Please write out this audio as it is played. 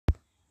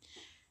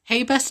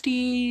Hey,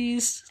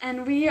 besties!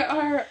 And we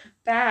are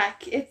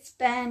back. It's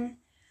been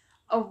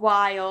a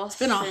while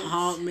Been a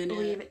hot minute.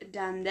 We've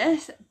done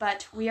this,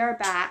 but we are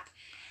back.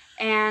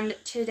 And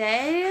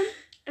today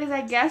is,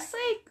 I guess,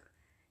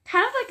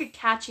 kind of like a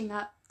catching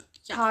up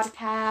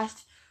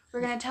podcast. We're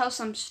going to tell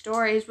some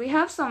stories. We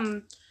have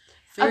a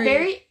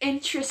very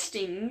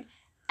interesting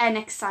and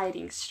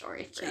exciting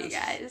story for you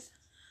guys.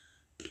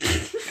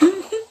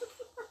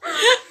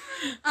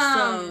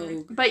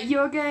 But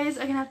you guys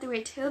are going to have to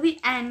wait till the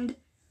end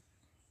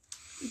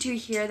to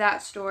hear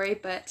that story,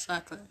 but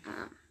exactly.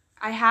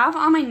 I have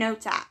on my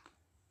notes app.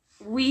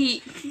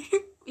 We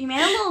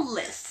made a little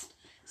list.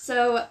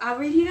 So I'll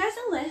read you guys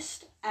a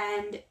list,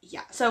 and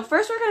yeah. So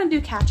first we're gonna do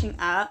catching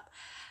up.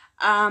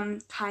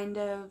 Kind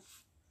of.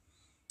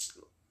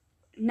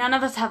 None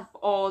of us have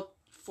all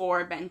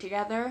four been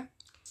together,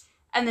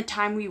 and the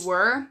time we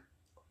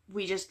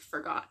just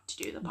forgot to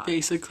do the podcast.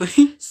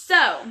 Basically.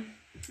 So,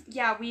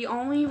 yeah, we're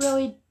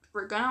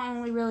gonna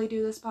only really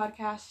do this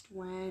podcast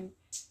when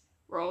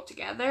we're all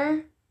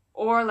together,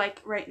 or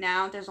like right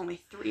now there's only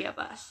 3 of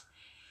us,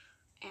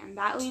 and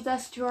that leads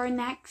us to our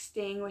next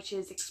thing, which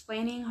is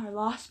explaining our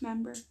lost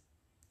member.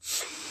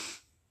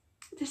 This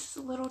is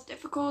a little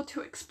difficult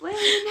to explain.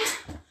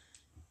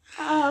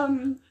 Okay.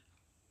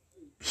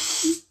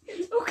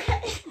 It's okay.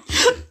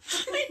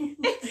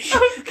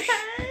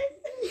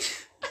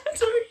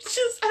 So we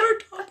just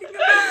start talking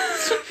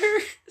about her.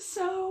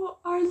 So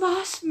our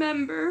lost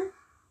member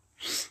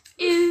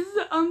is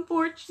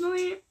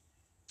unfortunately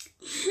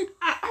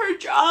at her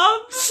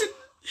job.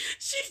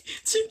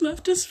 She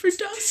left us for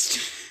dust.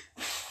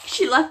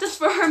 She left us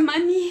for her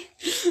money.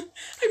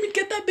 I mean,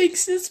 get that makes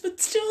sense, but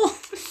still.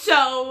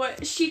 So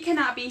she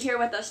cannot be here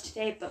with us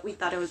today, but we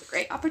thought it was a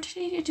great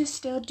opportunity to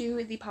still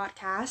do the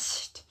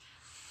podcast.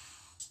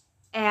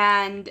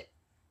 And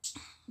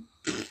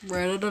we're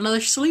at another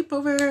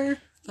sleepover.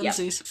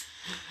 Funsies.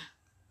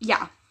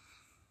 Yeah.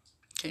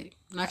 Okay,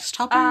 next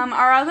topic.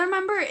 Our other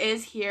member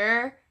is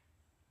here,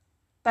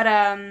 but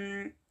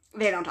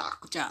they don't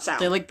talk. Yeah, so.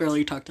 They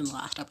barely talked in the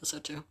last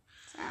episode too.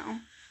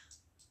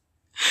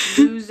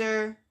 So,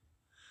 loser,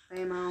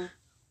 Ramo,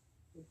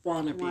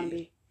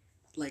 wannabe.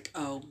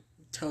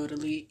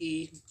 Totally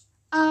E.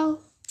 Oh,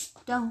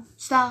 don't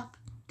stop,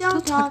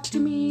 don't talk to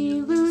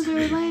me,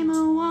 loser,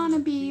 lame-o,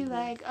 wannabe,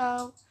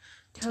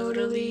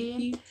 totally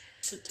E.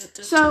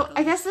 So,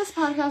 I guess this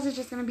podcast is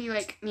just gonna be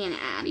me and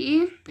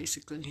Addie.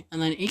 Basically.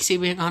 And then Ixie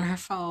being on her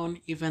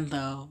phone, even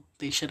though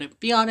they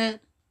shouldn't be on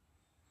it.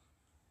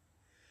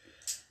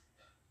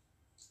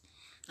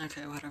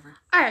 Okay, whatever.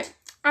 Alright,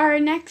 our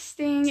next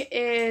thing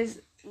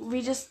is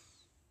we just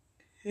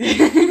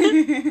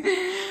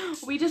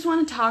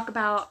want to talk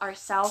about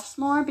ourselves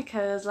more,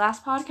 because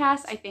last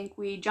podcast I think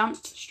we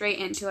jumped straight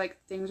into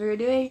things we were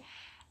doing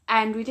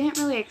and we didn't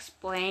really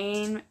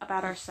explain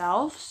about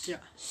ourselves. Yeah.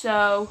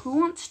 So who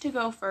wants to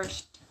go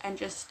first and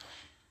just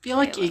feel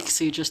like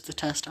Ixie just to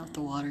test out the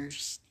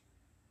waters.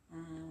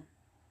 No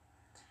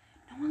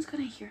one's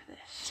gonna hear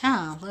this.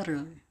 Yeah,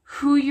 literally.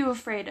 Who you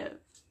afraid of?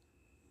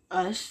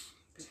 Us?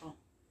 People.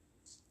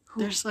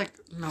 There's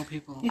no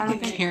people. I don't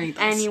think hearing this.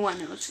 Anyone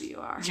knows who you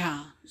are.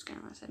 Yeah. Who's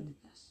gonna listen to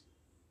this?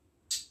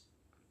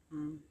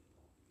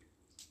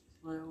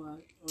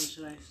 What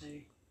should I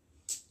say?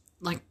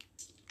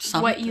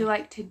 What you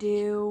like to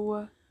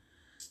do.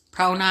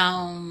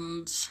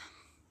 Pronouns.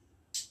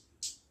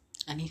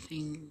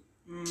 Anything.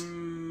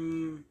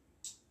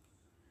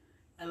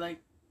 I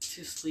like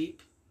to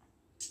sleep.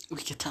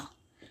 We could tell.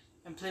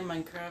 And play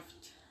Minecraft.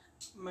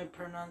 My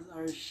pronouns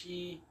are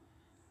she,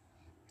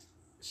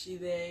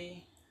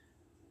 they,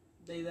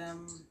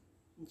 them,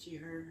 and she,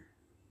 her.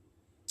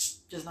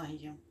 Just not he,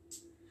 him.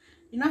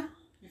 You know?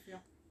 You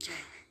feel?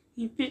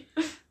 You feel?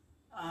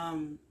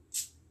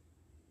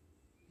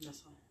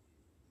 That's all.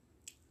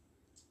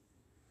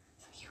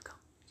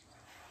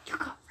 You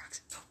go,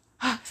 Roxy.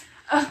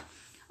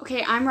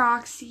 Okay, I'm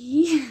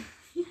Roxy.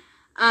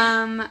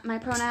 My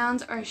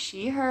pronouns are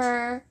she,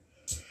 her,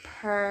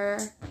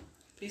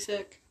 Be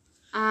sick.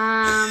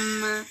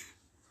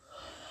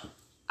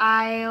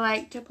 I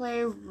like to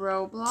play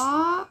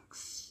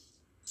Roblox,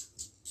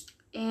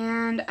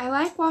 and I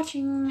like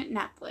watching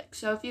Netflix.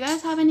 So if you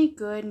guys have any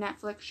good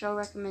Netflix show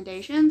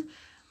recommendations,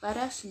 let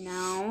us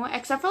know.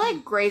 Except for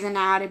Grey's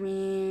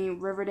Anatomy,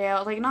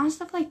 Riverdale, not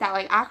stuff like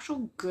that,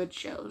 actual good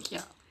shows.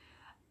 Yeah.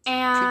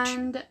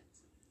 And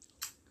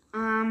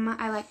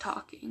I like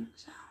talking,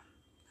 so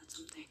that's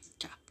something.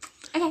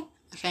 Yeah.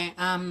 Okay.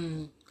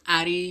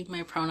 Addie,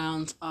 my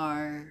pronouns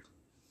are,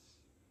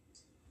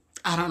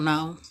 I don't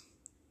know.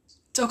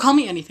 So call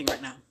me anything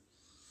right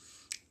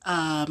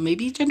now.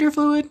 Maybe gender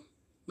fluid.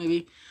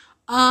 Maybe.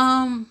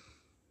 What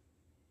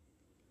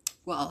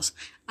else?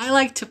 I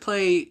like to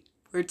play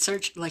word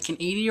search like an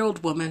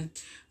 80-year-old woman,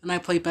 and I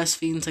play Best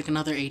Fiends like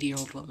another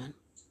 80-year-old woman.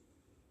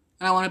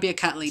 And I want to be a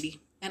cat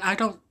lady. And I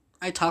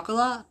talk a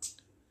lot,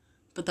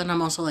 but then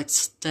I'm also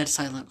dead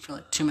silent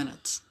for 2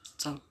 minutes.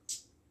 So,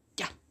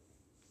 yeah.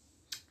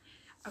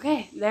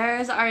 Okay,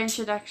 there's our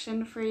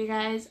introduction for you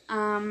guys.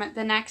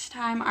 The next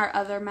time our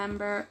other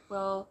member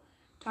will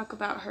talk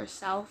about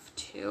herself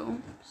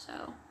too.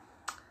 So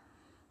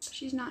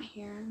she's not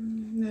here.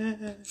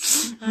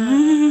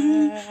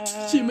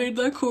 She made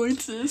that coin,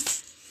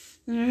 sis.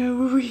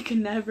 No, we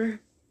can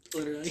never.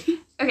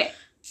 Literally. Okay.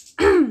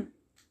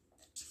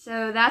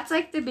 So that's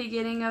like the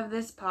beginning of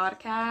this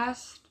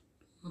podcast.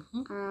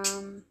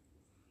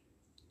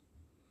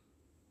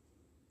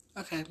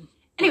 Okay.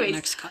 Anyways,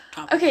 next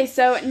topic. Okay,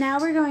 so now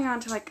we're going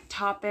on to like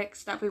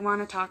topics that we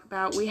want to talk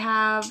about. We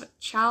have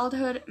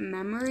childhood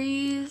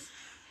memories,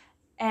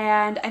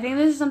 and I think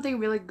this is something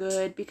really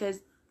good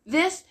because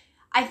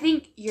I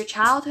think your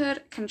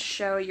childhood can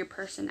show your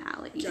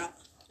personality. Yeah,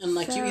 and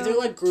like you either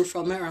like grew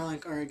from it or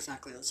like are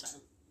exactly the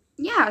same.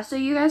 Yeah, so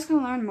you guys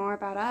can learn more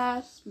about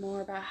us,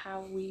 more about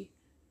how we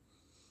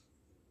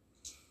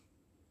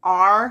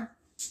are.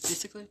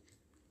 Basically.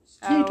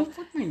 So, Hey, don't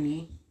fuck my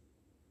knee.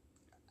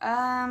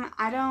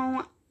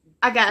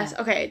 I guess,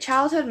 okay,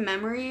 childhood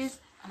memories.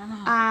 I don't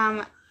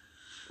know.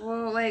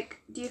 Well,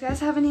 like, do you guys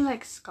have any,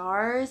 like,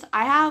 scars?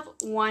 I have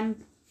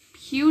one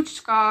huge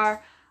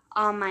scar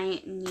on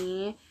my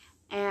knee,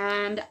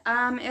 and,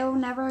 it'll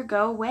never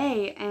go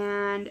away,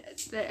 and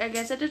I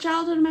guess it's a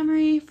childhood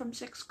memory from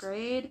 6th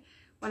grade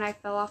when I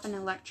fell off an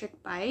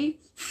electric bike.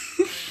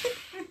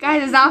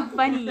 Guys, it's not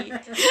funny.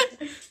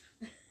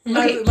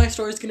 My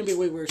story's gonna be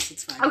way worse.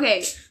 It's fine.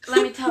 Okay,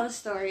 let me tell the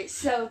story.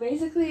 So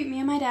basically, me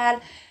and my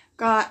dad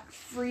got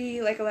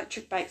free like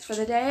electric bikes for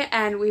the day,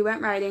 and we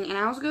went riding, and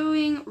I was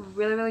going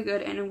really, really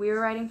good, and we were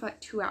riding for like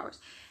 2 hours.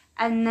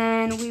 And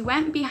then we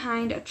went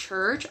behind a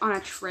church on a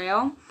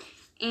trail,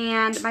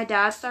 and my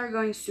dad started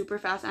going super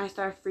fast, and I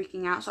started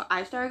freaking out, so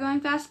I started going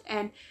fast,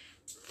 and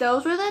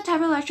those were the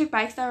type of electric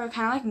bikes that were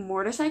kind of like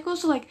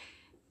motorcycles, so like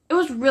it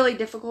was really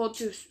difficult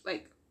to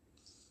like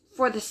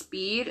for the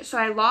speed, so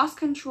I lost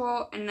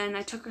control, and then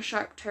I took a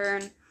sharp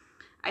turn.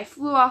 I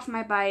flew off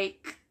my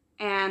bike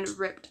and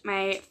ripped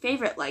my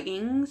favorite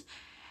leggings,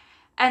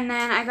 and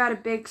then I got a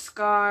big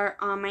scar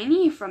on my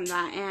knee from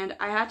that, and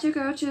I had to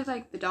go to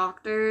like the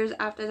doctors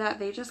after that.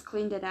 They just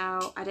cleaned it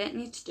out. I didn't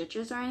need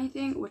stitches or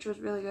anything, which was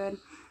really good.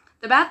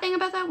 The bad thing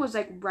about that was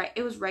like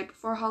it was right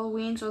before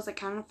Halloween, so it was like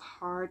kind of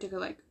hard to go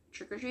like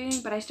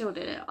trick-or-treating, but I still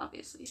did it,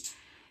 obviously.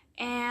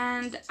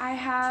 And I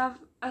have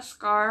a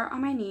scar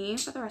on my knee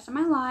for the rest of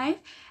my life.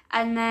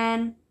 And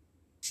then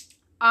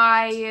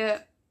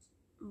I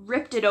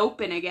ripped it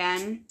open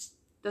again,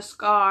 the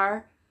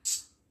scar,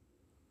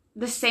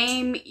 the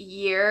same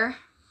year,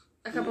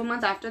 a couple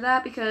months after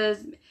that,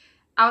 because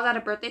I was at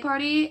a birthday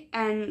party,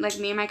 and like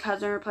me and my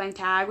cousin were playing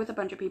tag with a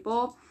bunch of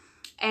people,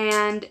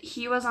 and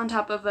he was on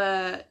top of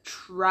a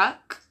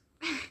truck.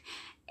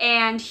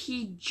 And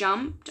he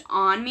jumped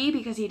on me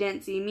because he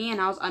didn't see me,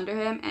 and I was under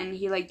him, and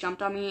he like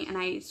jumped on me, and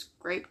I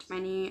scraped my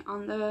knee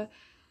on the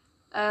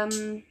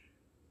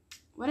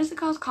what is it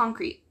called?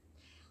 Concrete.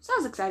 So that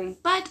was exciting.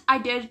 But I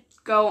did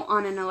go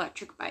on an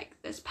electric bike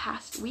this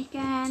past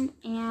weekend,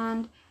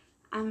 and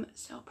I'm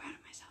so proud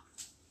of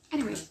myself.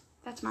 Anyways,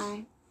 that's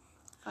my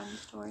fun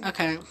story.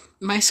 Okay,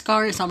 my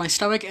scar is on my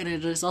stomach, and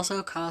it is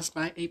also caused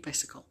by a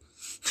bicycle.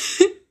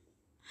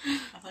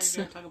 I thought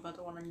you were going to talk about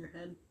the one on your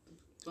head.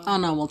 Oh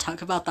no, we'll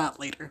talk about that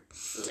later.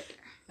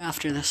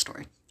 After this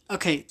story.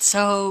 Okay,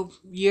 so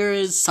year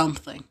is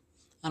something.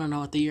 I don't know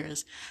what the year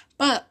is.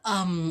 But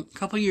a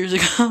couple years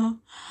ago,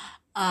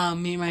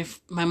 me and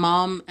my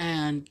mom,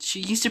 and she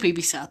used to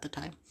babysit at the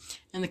time.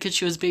 And the kid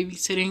she was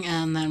babysitting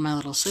and then my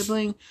little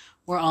sibling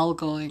were all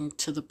going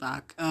to the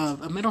back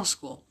of a middle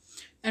school.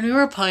 And we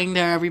were playing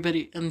there,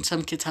 everybody, and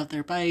some kids had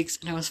their bikes,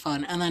 and it was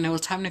fun. And then it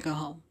was time to go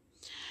home.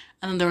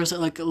 And then there was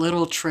like a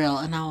little trail,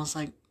 and I was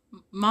like,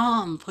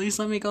 Mom, please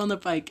let me go on the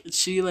bike. And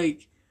she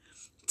like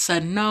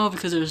said no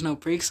because there was no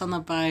brakes on the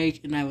bike,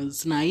 and I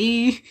was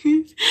naive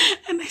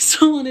and I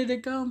still wanted to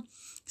go.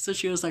 So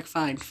she was like,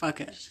 fine, fuck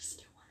it.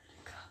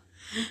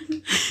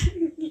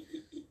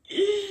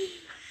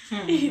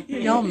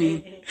 Y'all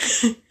mean.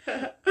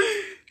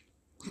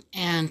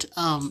 And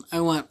I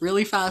went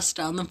really fast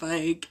down the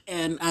bike,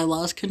 and I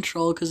lost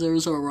control because there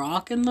was a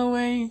rock in the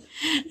way,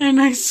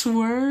 and I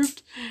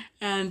swerved,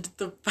 and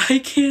the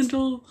bike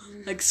handle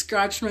like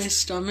scratched my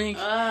stomach,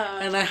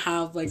 and I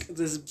have like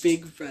this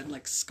big red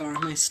like scar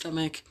on my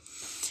stomach.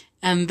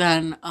 And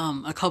then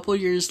a couple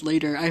years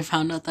later, I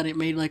found out that it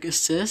made like a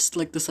cyst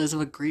like the size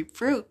of a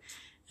grapefruit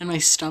in my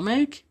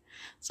stomach.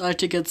 So I had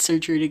to get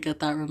surgery to get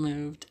that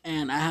removed,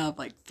 and I have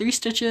like 3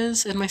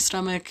 stitches in my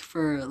stomach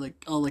for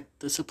like all like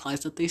the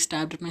supplies that they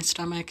stabbed in my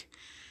stomach.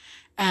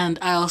 And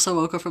I also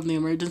woke up from the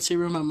emergency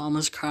room. My mom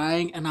was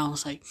crying, and I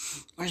was like,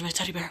 "Where's my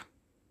teddy bear?"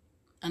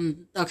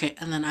 And okay,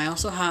 and then I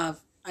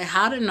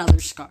had another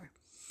scar.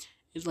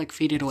 It like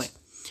faded away.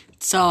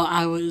 So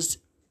I was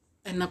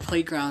in the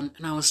playground,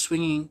 and I was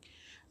swinging,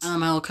 and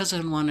my little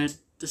cousin wanted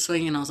to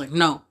swing, and I was like,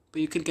 "No, but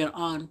you could get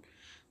on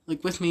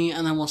like with me,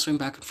 and then we'll swing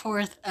back and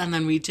forth." And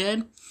then we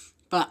did,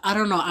 but I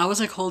don't know, I was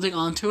like holding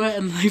on to it,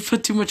 and I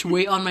put too much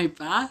weight on my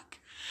back,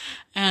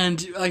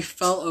 and I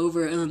fell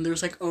over, and then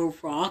there's like a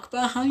rock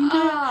behind it.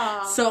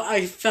 Oh. So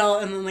I fell,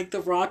 and then like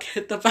the rock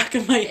hit the back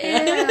of my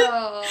head. Ew.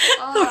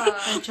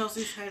 Oh. And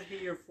Chelsea's head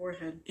hit your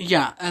forehead.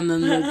 Yeah, and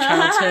then the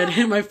child's head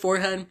hit my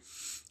forehead.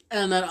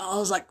 And then I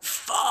was like,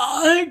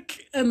 fuck!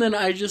 And then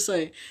I just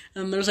like,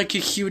 and there's like a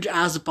huge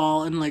ass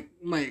ball in like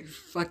my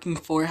fucking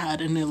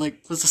forehead, and it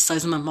like was the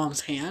size of my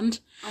mom's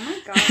hand. Oh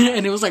my god.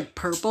 And it was like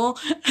purple.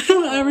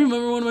 I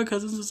remember one of my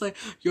cousins was like,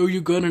 yo,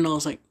 you good? And I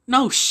was like,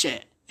 no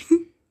shit.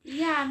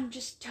 Yeah, I'm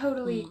just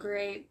totally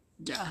great.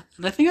 Yeah.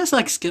 And I think I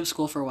like skipped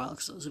school for a while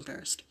because I was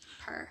embarrassed.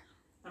 Her.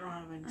 I don't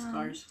have any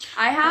scars.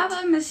 I have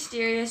a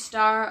mysterious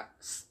scar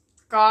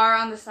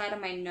on the side of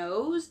my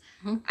nose.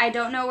 Mm-hmm. I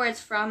don't know where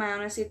it's from. I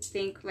honestly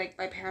think like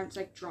my parents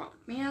like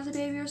dropped me as a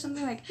baby or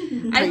something. Like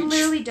I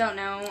literally don't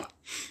know.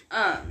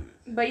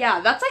 But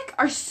yeah, that's like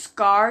our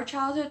scar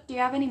childhood. Do you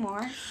have any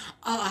more?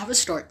 I have a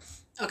story.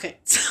 Okay,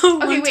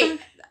 so Okay, wait.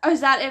 Oh,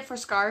 is that it for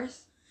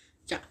scars?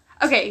 Yeah.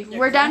 Okay, Yeah,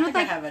 we're 'cause I done don't with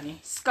think like I have any.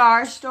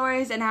 scar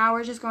stories, and now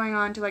we're just going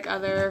on to like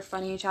other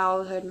funny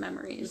childhood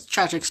memories.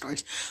 Tragic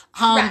stories.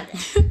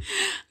 Tragic.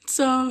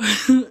 So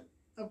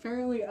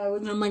apparently I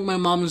was in like my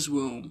mom's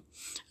womb,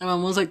 and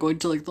mom was like going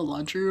to like the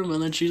laundry room,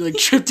 and then she like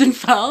tripped and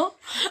fell.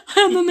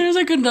 And then there's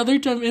like another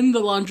time in the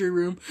laundry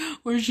room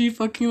where she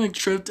fucking like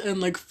tripped and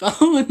like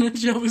fell, and then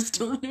she was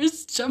still in her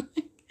stomach.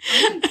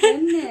 Oh my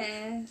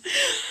goodness.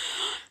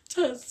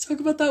 So let's talk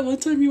about that one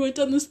time you went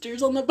down the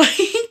stairs on the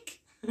bike.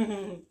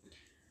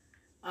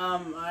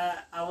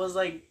 I was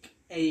like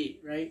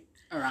 8, right?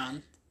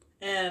 Around.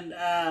 And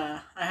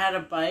I had a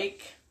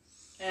bike,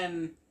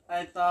 and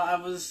I thought I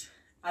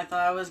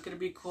was gonna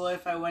be cool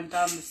if I went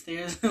down the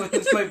stairs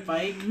with my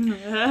bike. And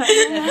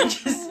I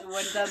just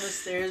went down the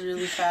stairs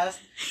really fast,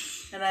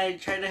 and I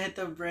tried to hit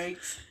the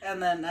brakes, and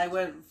then I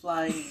went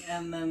flying,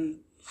 and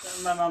then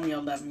my mom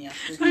yelled at me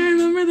after. I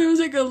remember there was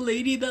like a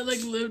lady that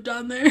like lived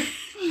down there.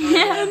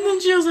 And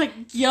then she was like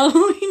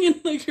yelling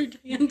and like her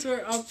hands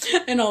were up.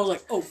 And I was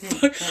like, oh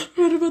fuck.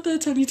 What about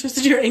that time you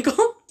twisted your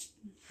ankle?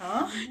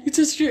 Huh? You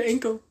twisted your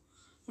ankle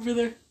over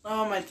there.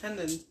 Oh, my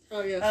tendon.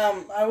 Oh yeah.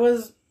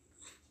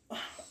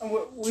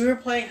 We were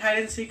playing hide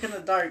and seek in the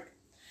dark,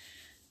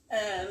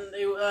 and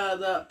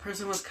the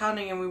person was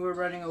counting, and we were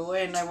running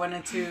away, and I went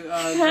into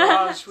a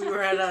garage. We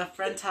were at a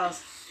friend's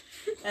house,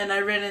 and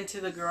I ran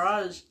into the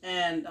garage,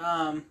 and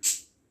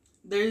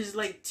there's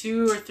like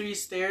 2 or 3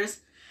 stairs,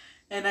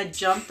 and I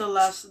jumped the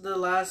last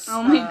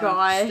Oh my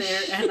gosh.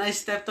 stair, and I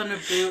stepped on a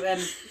boot,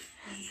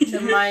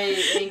 and my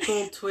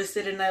ankle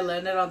twisted, and I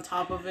landed on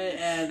top of it,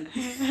 and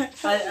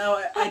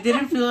I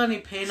didn't feel any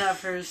pain at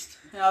first.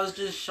 I was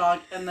just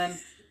shocked, and then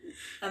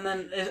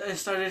it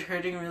started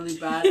hurting really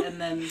bad, and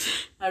then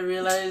I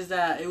realized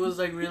that it was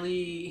like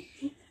really,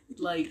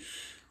 like,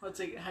 what's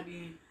it? How do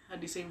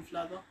you say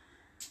inflado?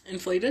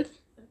 Inflated?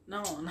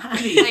 No, not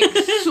Like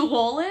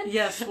swollen?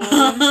 yes,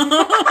 swollen.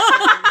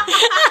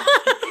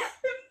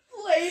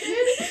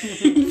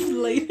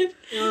 Inflated?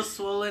 It was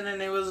swollen,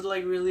 and it was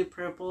like really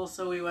purple.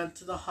 So we went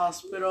to the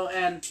hospital,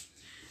 and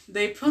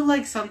they put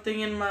like something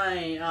in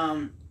my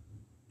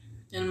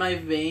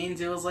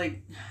veins. It was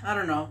like, I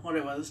don't know what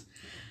it was,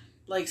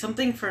 like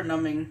something for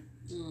numbing,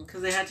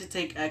 because they had to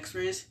take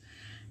X-rays,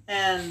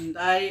 and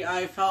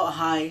I felt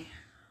high,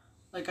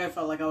 like I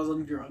felt like I was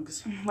on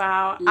drugs.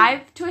 Wow.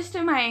 I've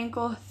twisted my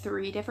ankle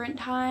 3 different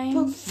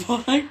times.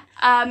 Fuck.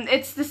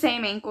 It's the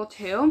same ankle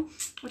too,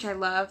 which I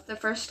love. The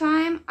first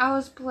time I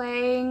was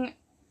playing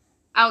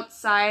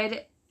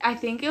outside, I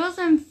think it was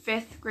in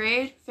 5th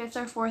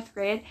or 4th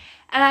grade,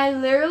 and I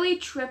literally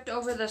tripped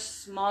over the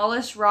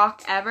smallest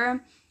rock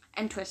ever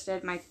and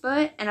twisted my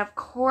foot. And of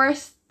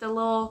course, the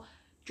little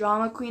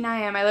drama queen I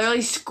am, I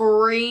literally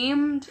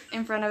screamed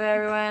in front of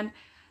everyone,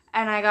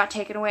 and I got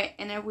taken away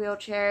in a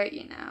wheelchair,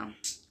 you know.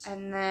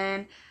 And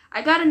then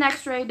I got an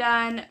X-ray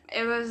done.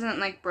 It wasn't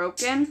like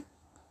broken.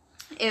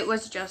 It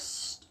was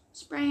just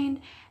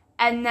sprained.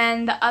 And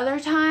then the other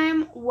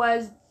time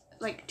was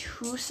like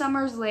 2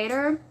 summers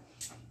later.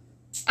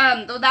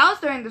 Though that was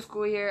during the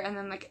school year, and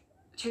then like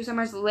 2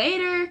 summers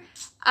later, me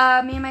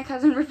and my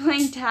cousin were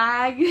playing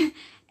tag,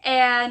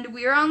 and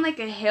we were on like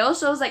a hill,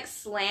 so it was like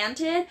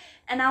slanted,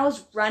 and I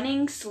was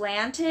running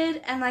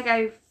slanted, and like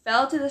I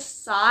fell to the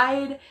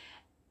side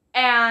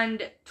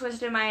and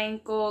twisted my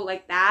ankle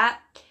like that.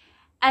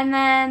 And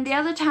then the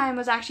other time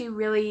was actually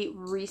really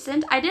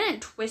recent. I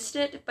didn't twist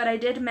it, but I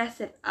did mess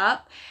it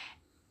up.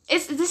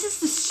 This is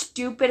the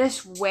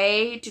stupidest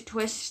way to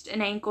twist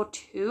an ankle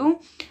too.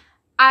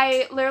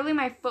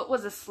 My foot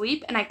was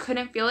asleep and I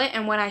couldn't feel it,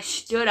 and when I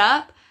stood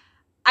up,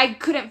 I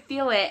couldn't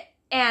feel it,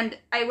 and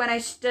when I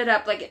stood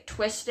up, like, it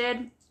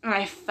twisted and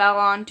I fell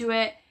onto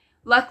it.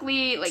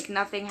 Luckily, like,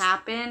 nothing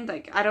happened.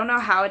 Like, I don't know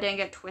how it didn't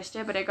get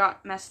twisted, but it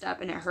got messed up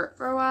and it hurt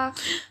for a while.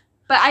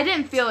 But I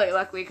didn't feel it,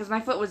 luckily, because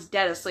my foot was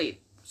dead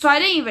asleep. So I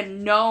didn't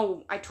even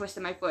know I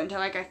twisted my foot until,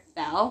 like, I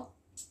fell.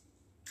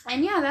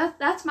 And yeah,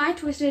 that's my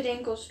twisted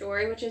ankle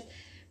story, which is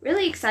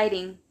really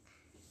exciting.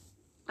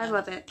 I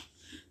love it.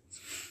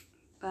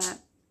 But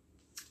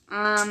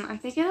I'm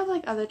thinking of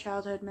like other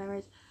childhood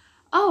memories.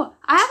 Oh,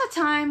 I have a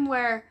time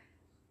where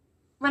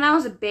when I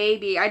was a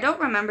baby, I don't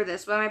remember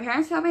this, but my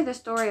parents tell me this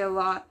story a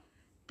lot,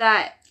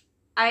 that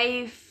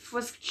I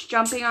was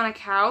jumping on a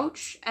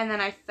couch, and then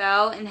I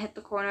fell and hit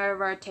the corner of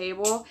our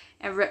table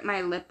and ripped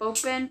my lip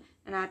open,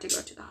 and I had to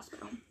go to the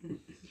hospital.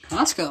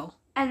 Costco.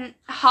 And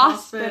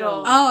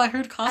hospital. Oh, I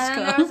heard Costco. And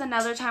then there was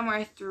another time where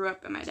I threw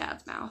up in my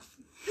dad's mouth.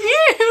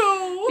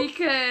 Ew!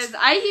 Because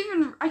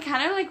I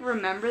kind of, like,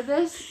 remember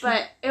this,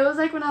 but it was,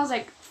 like, when I was,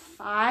 like,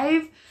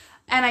 5,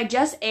 and I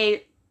just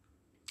ate,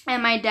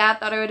 and my dad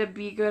thought it would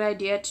be a good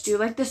idea to do,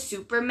 like, the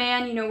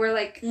Superman, you know, where,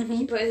 like,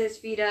 he put his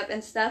feet up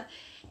and stuff.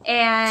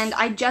 And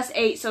I just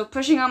ate, so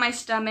pushing on my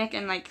stomach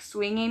and, like,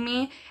 swinging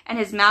me, and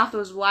his mouth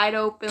was wide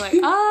open, like,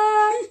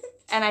 ah!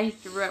 And I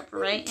threw up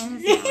right in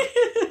his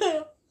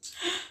mouth.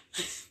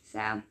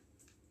 So,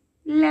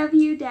 love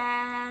you,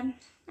 Dad.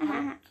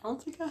 I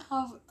don't think I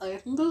have. I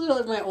think those are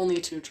like my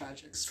only 2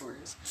 tragic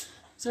stories.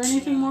 Is there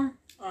anything more?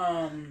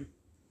 Try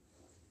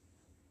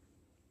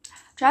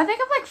to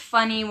think of, like,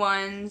 funny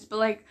ones, but,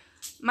 like,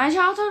 my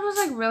childhood was,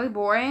 like, really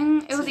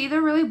boring. It was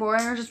either really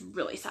boring or just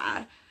really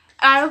sad.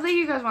 I don't think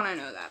you guys want to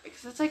know that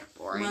because it's, like,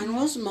 boring. Mine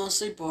was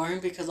mostly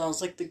boring because I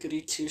was, like, the goody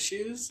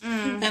two-shoes.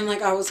 And,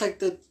 like, I was, like,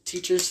 the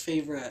teacher's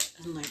favorite.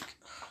 And, like,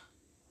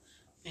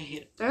 I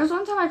hate it. There was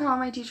one time I called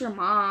my teacher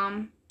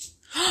Mom.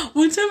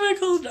 One time I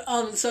called,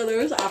 so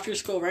there was after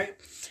school, right?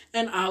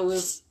 And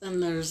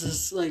there's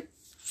this, like,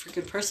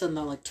 freaking person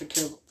that, like, took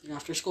care of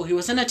after school. He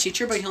wasn't a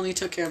teacher, but he only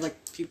took care of,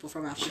 like, people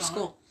from after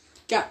school.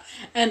 Yeah.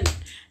 And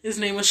his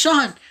name was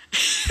Sean.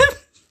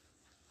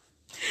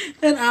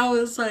 And I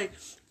was like,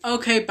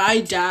 okay,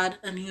 bye, Dad.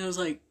 And he was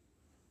like,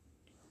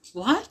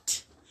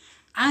 what?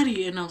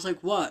 Addie. And I was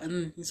like, what? And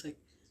then he's like,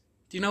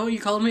 do you know what you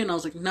called me? And I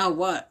was like, no,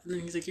 what? And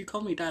then he's like, you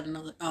called me Dad. And I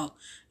was like, oh.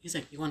 He's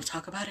like, you want to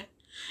talk about it?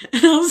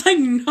 And I was like,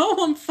 no,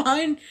 I'm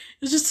fine.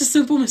 It was just a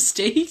simple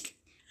mistake.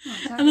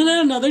 And then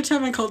another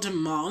time I called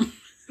him Mom.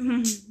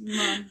 Mom.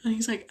 And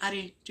he's like,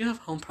 Addie, do you have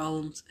home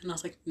problems? And I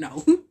was like,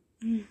 no.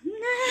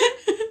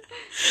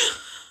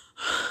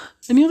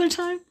 Any other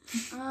time?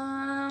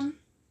 I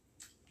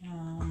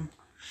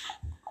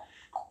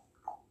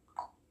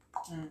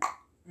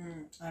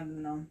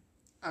don't know.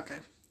 Okay.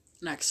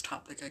 Next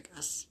topic, I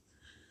guess.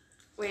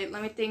 Wait,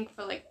 let me think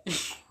for, like, a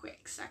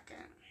quick second.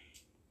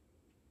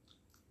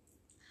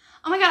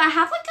 Oh my god, I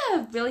have, like,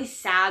 a really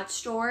sad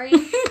story,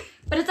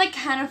 but it's, like,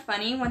 kind of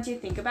funny once you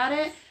think about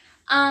it.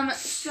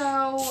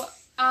 So,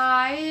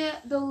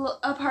 the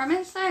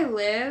apartments that I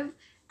live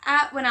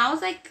at, when I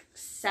was, like,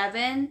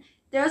 7,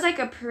 there was, like,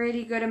 a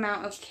pretty good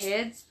amount of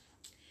kids,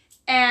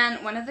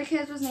 and one of the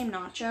kids was named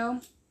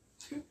Nacho.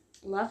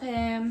 Love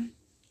him.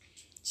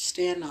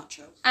 Stan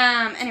Nacho.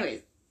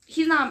 Anyways,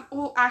 he's not,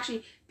 well,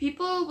 actually,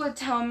 people would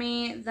tell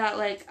me that,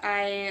 like,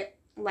 I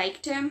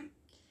liked him.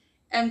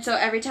 And so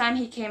every time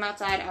he came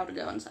outside, I would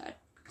go inside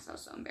because I was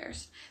so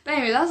embarrassed. But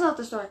anyway, that's not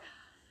the story.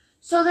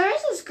 So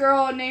there's this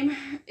girl named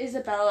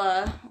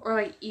Isabella, or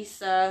like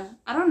Issa.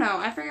 I don't know.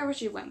 I forget what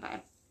she went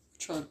by.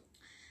 Which one?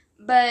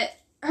 But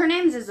her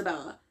name's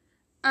Isabella.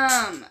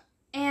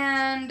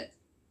 And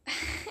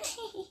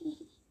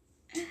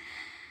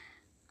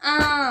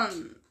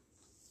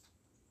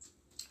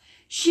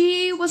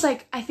she was,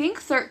 like, I think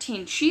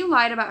 13. She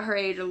lied about her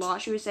age a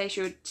lot. She would say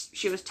she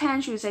was 10.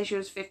 She would say she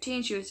was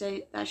 15. She would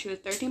say that she was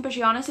 13. But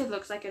she honestly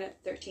looks like a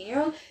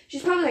 13-year-old.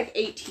 She's probably, like,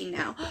 18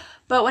 now.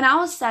 But when I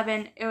was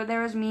 7,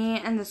 there was me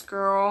and this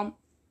girl.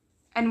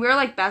 And we were,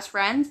 like, best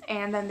friends.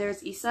 And then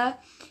there's Issa.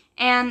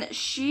 And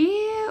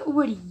she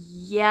would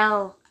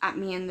yell at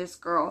me and this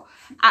girl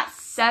at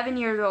 7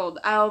 years old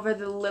over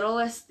the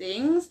littlest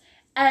things.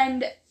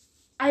 And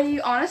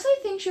I honestly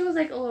think she was,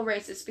 like, a little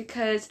racist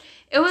because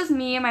it was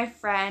me and my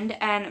friend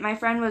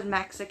was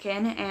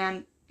Mexican,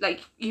 and,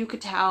 like, you could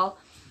tell.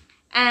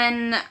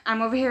 And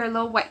I'm over here, a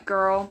little white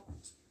girl.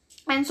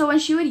 And so when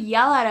she would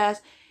yell at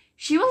us,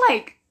 she would,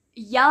 like,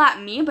 yell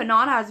at me, but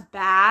not as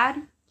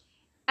bad.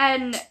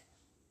 And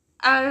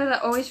I would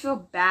always feel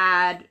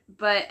bad.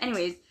 But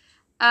anyways,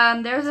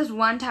 there was this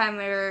one time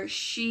where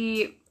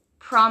she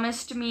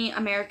promised me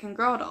American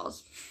Girl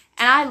dolls.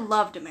 And I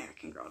loved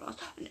American Girl dolls.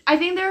 I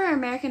think they were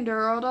American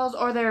Girl dolls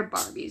or they were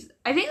Barbies.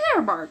 I think they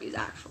were Barbies,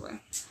 actually.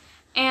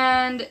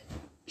 And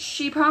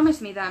she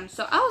promised me them.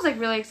 So I was, like,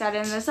 really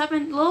excited. And the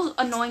little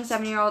annoying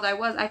 7-year-old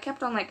I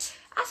kept on, like,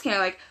 asking her,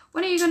 like,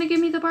 when are you going to give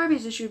me the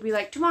Barbies? And she would be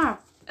like, tomorrow.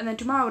 And then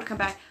tomorrow would come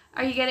back.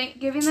 Are you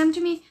giving them to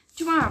me?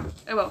 Tomorrow.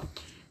 I will.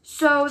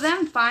 So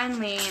then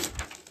finally,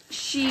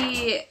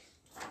 she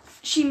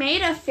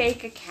made a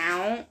fake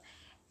account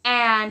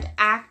and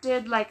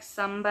acted like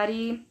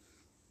somebody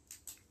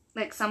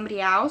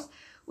else,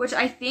 which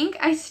I think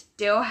I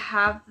still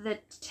have the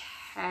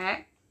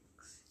text.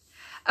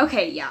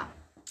 Okay, yeah.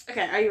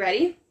 Okay, are you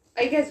ready?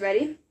 Are you guys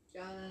ready?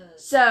 Yes.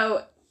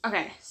 So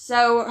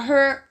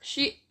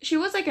she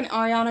was, like, an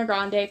Ariana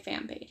Grande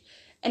fan page,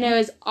 and it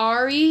was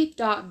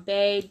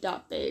ari.bae.babe,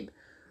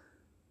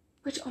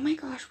 which, oh my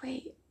gosh,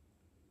 wait.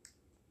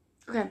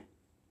 Okay.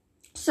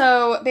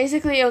 So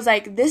basically it was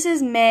like, this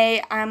is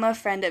May, I'm a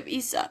friend of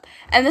Issa.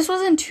 And this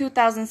was in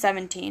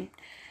 2017.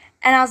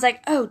 And I was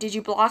like, oh, did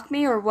you block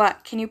me or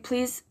what? Can you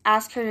please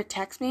ask her to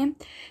text me?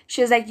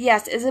 She was like,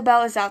 yes,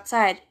 Isabel is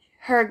outside.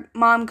 Her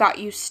mom got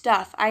you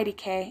stuff,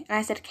 IDK. And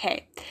I said,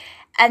 okay.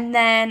 And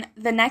then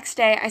the next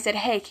day I said,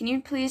 hey, can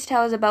you please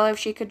tell Isabella if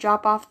she could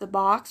drop off the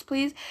box,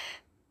 please?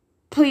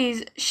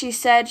 Please, she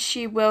said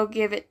she will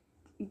give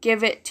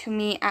it to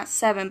me at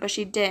 7, but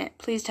she didn't.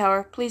 Please tell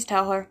her. Please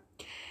tell her.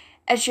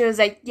 And she was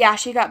like, yeah,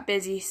 she got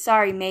busy.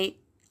 Sorry, mate.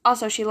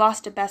 Also, she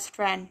lost a best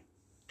friend.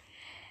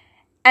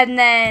 And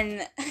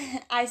then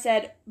I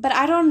said, but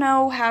I don't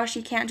know how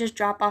she can't just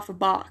drop off a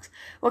box.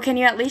 Well, can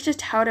you at least just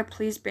tell her to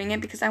please bring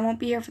it? Because I won't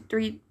be here for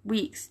 3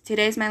 weeks.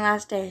 Today's my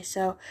last day.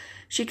 So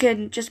she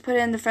could just put it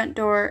in the front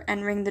door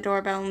and ring the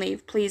doorbell and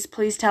leave. Please,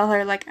 please tell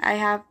her. Like, I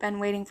have been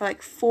waiting for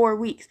like 4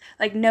 weeks.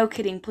 Like, no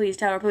kidding. Please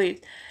tell her,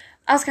 please.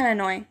 I was kind of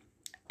annoying.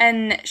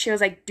 And she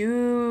was like,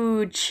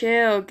 dude,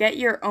 chill. Get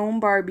your own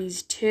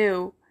Barbies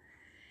too.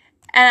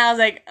 And I was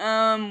like,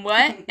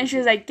 what? And she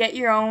was like, get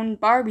your own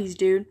Barbies,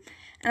 dude.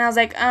 And I was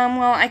like,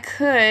 well, I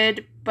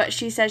could, but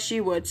she said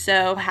she would,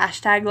 so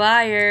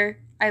 #liar.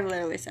 I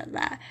literally said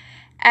that.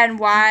 And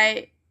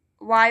why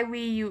were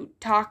you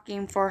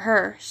talking for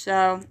her?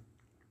 So,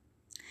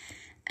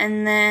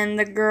 and then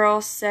the girl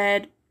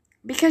said,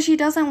 because she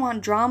doesn't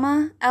want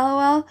drama,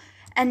 LOL.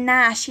 And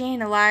nah, she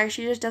ain't a liar.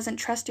 She just doesn't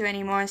trust you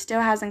anymore and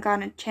still hasn't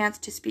gotten a chance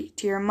to speak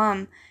to your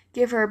mom.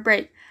 Give her a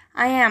break.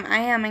 I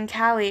am in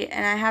Cali,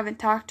 and I haven't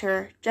talked to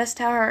her. Just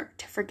tell her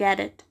to forget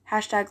it.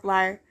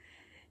 #liar.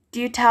 Do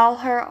you tell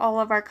her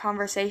all of our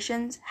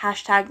conversations?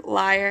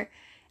 #liar.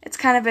 It's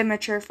kind of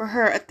immature for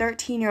her, a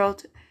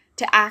 13-year-old,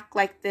 to act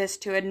like this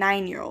to a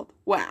 9-year-old.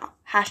 Wow.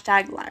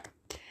 #liar.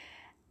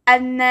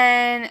 And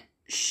then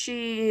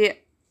she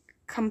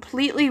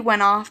completely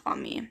went off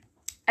on me.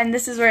 And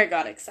this is where it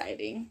got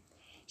exciting.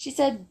 She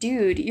said,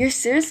 dude, you're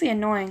seriously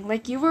annoying.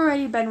 Like, you've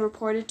already been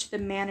reported to the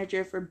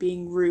manager for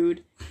being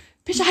rude.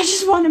 Bitch, I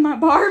just wanted my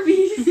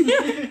Barbies.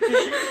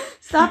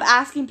 Stop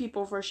asking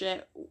people for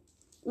shit.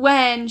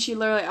 When she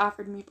literally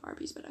offered me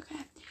Barbies, but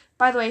okay.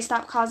 By the way,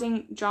 stop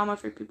causing drama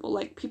for people.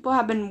 Like, people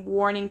have been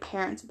warning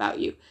parents about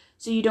you,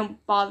 so you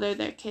don't bother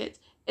their kids.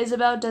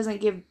 Isabel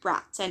doesn't give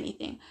brats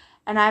anything.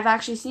 And I've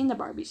actually seen the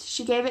Barbies.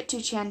 She gave it to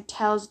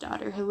Chantel's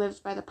daughter, who lives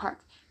by the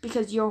park,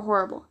 because you're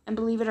horrible. And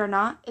believe it or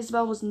not,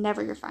 Isabel was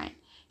never your friend.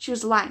 She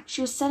was lying.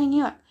 She was setting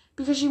you up,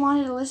 because she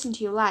wanted to listen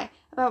to you lie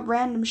about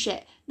random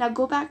shit. Now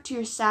go back to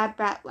your sad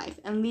brat life,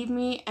 and leave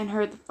me and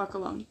her the fuck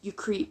alone, you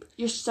creep.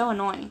 You're so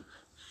annoying.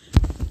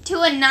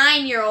 To a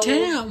 9-year-old.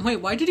 Damn, wait,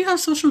 why did you have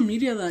social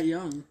media that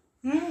young?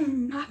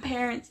 My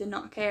parents did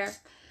not care.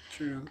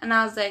 True. And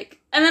I was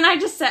like, and then I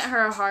just sent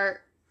her a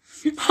heart.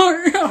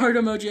 Heart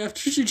emoji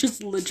after she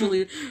just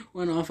literally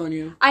went off on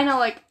you. I know,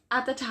 like,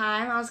 at the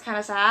time, I was kind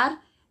of sad.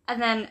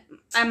 And then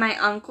my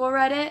uncle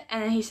read it,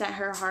 and then he sent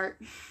her a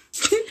heart.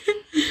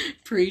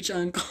 Preach,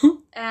 uncle.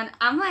 And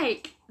I'm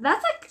like,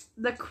 that's, like,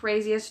 the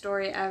craziest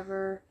story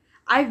ever.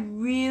 I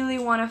really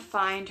want to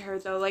find her,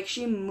 though. Like,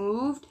 she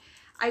moved.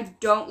 I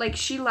don't, like,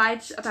 she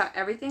lied about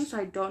everything, so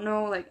I don't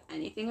know, like,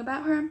 anything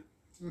about her.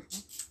 Mm-hmm.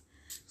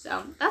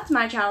 So, that's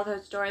my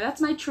childhood story. That's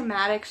my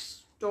traumatic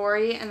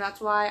story, and that's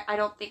why I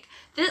don't think,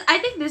 I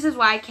think this is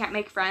why I can't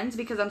make friends,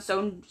 because I'm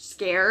so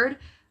scared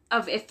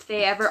of if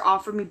they ever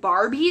offer me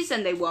Barbies,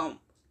 and they won't,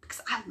 because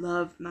I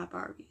love my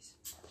Barbies.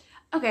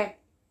 Okay,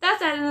 that's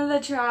the end of the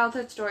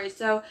childhood story.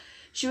 So,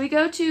 should we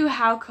go to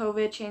how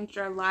COVID changed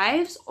our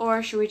lives,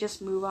 or should we just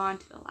move on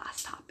to the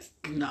last topic?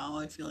 No,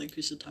 I feel like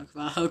we should talk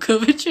about how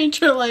COVID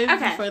changed our life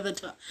before the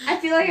top. I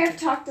feel like I've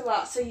talked a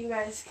lot, so you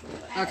guys can go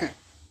ahead. Okay.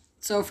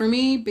 So for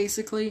me,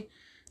 basically,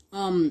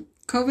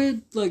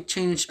 COVID, like,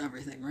 changed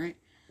everything, right?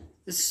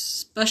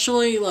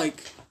 Especially the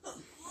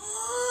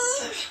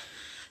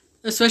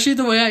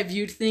way I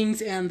viewed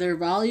things and their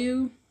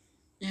value.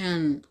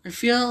 And I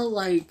feel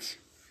like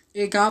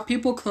it got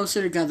people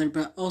closer together,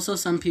 but also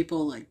some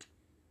people, like,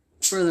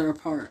 further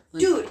apart.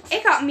 Like, dude,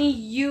 it got me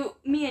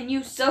and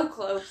you so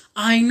close.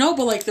 I know,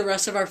 but, like, the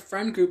rest of our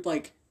friend group,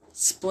 like,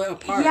 split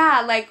apart.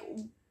 Yeah, like,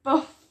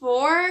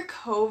 before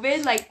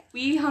COVID, like,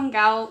 we hung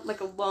out,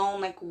 like,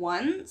 alone, like,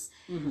 once.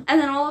 Mm-hmm.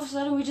 And then all of a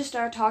sudden, we just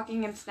started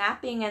talking and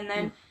snapping, and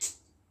then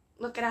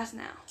look at us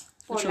now.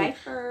 4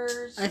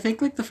 lifers. I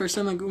think, like, the first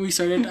time, like, we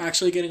started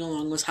actually getting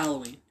along was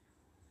Halloween.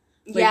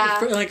 Like, yeah.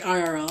 For, like,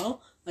 IRL.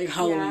 Like,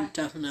 Halloween,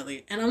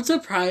 definitely. And I'm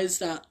surprised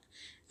that,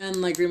 and,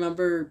 like,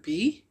 remember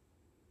B?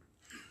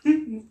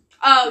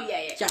 Oh,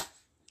 yeah. Yeah.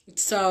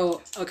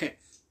 So, okay.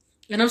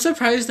 And I'm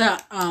surprised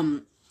that,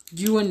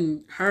 you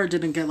and her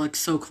didn't get, like,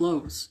 so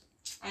close.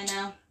 I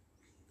know.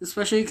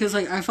 Especially because,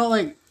 like, I felt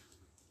like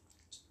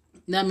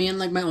that me and,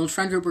 like, my old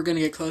friend group were gonna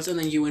get close, and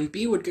then you and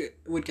B would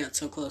get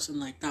so close, and,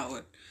 like, that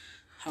would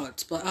how it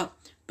split up.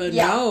 But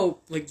now,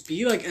 like,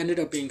 B, like, ended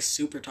up being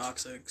super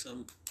toxic.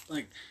 So,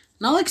 like,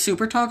 not, like,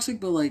 super toxic,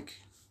 but, like,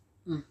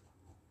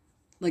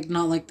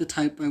 not, like, the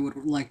type I would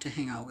like to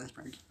hang out with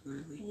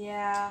regularly.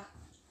 Yeah.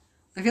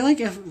 I feel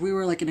like if we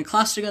were, like, in a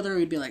class together,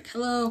 we'd be like,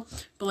 hello.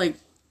 But, like,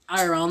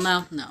 IRL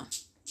now, no.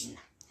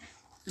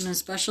 And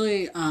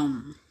especially,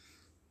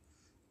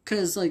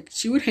 because, like,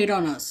 she would hate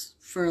on us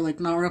for, like,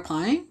 not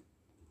replying.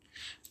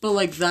 But,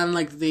 like, then,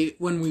 like,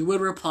 when we would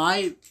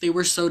reply, they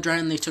were so dry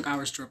and they took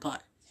hours to reply.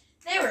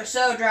 They were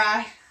so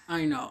dry.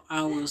 I know.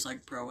 I was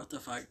like, bro, what the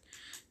fuck?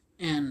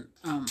 And,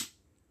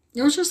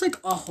 it was just, like,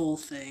 a whole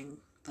thing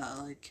that,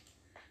 like,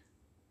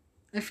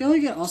 I feel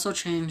like it also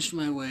changed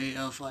my way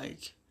of,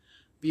 like,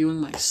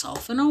 viewing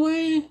myself in a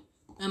way.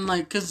 And,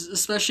 like, because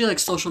especially, like,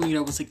 social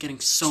media was, like, getting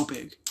so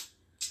big.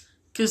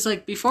 Because,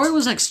 like, before it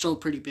was, like, still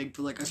pretty big,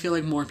 but, like, I feel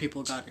like more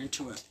people got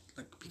into it.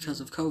 Like, because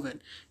of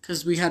COVID,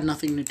 because we had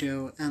nothing to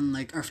do, and,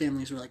 like, our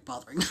families were, like,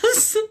 bothering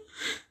us.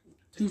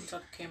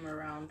 TikTok came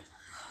around.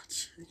 Oh,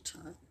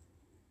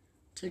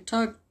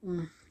 TikTok,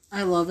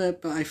 I love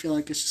it, but I feel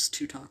like it's just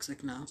too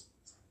toxic now.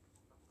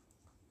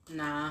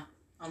 Nah,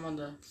 I'm on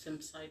the sim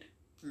side.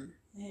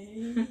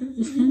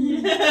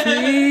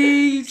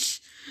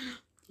 Preach!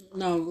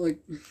 No, like,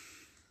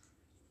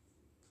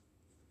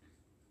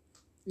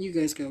 you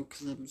guys go,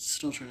 because I'm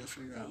still trying to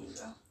figure out.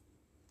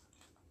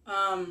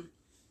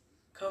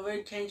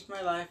 COVID changed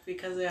my life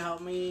because it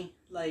helped me,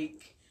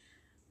 like,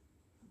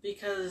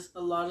 because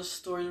a lot of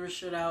stores were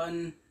shut out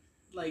and,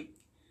 like,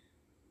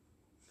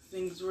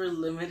 things were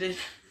limited.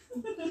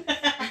 And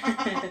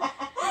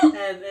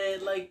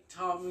it, like,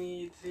 taught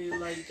me to,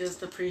 like,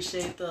 just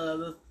appreciate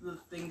the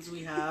things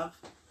we have,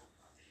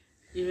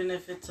 even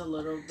if it's a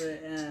little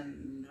bit,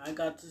 and I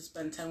got to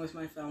spend time with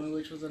my family,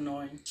 which was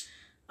annoying.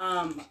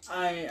 Then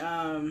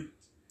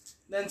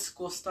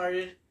school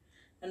started,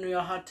 and we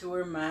all had to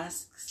wear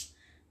masks.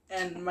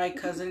 And my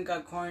cousin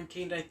got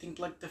quarantined, I think,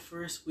 like, the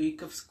first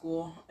week of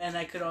school. And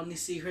I could only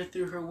see her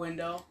through her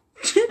window.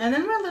 And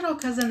then my little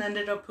cousin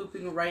ended up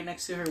pooping right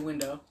next to her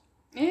window.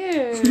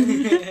 Ew.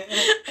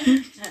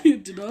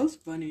 Dude, that was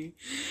funny.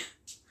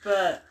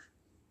 But,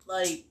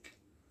 like,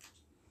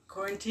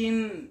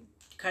 quarantine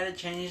kind of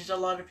changed a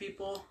lot of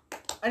people.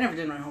 I never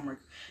did my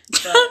homework.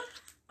 But,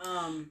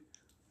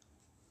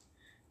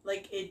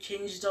 like, it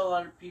changed a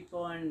lot of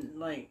people. And,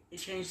 like, it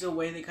changed the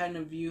way they kind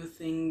of view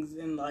things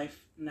in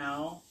life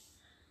now.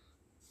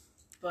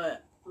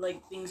 But,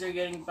 like, things are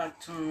getting back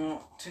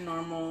to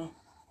normal.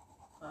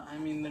 I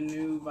mean, the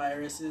new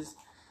virus is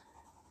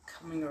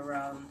coming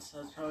around,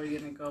 so it's probably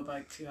going to go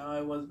back to how I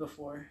was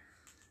before.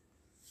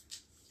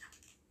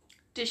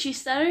 Did she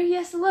stutter?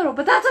 Yes, a little,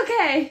 but that's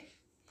okay.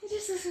 It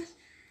just isn't.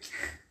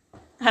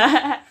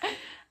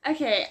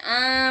 Okay,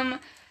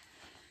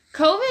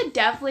 COVID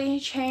definitely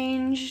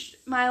changed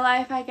my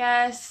life, I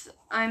guess.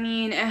 I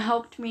mean, it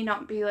helped me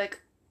not be, like,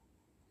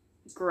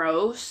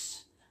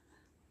 gross.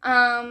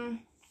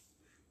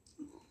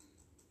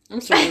 I'm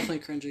still definitely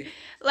cringy.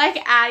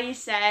 Like Addie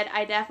said,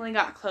 I definitely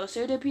got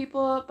closer to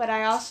people, but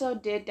I also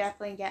did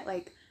definitely get,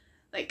 like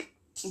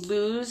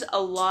lose a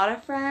lot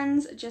of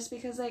friends just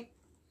because, like,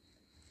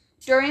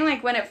 during,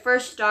 like, when it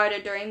first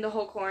started, during the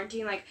whole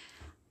quarantine, like,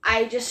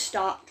 I just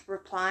stopped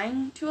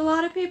replying to a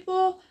lot of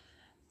people,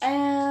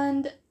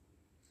 and,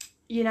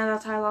 you know,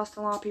 that's how I lost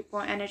a lot of people,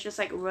 and it just,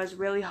 like, was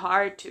really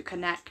hard to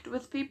connect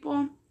with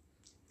people,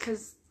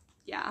 because,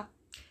 yeah.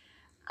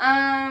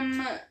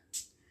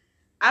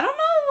 I don't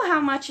know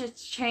how much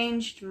it's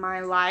changed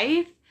my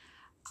life.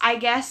 I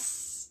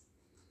guess,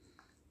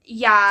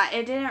 yeah,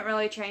 it didn't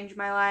really change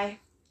my life.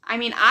 I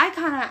mean, I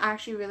kind of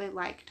actually really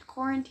liked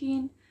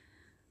quarantine.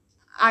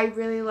 I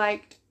really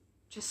liked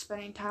just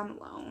spending time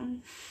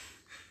alone.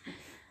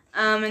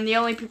 And the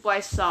only people I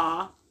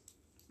saw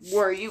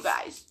were you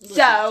guys.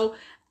 So,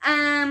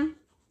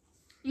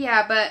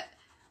 yeah, but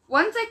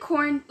once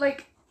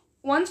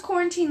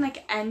quarantine,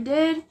 like,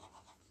 ended,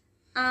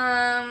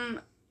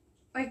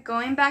 like,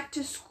 going back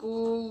to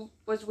school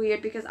was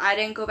weird because I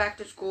didn't go back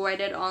to school. I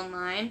did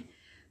online,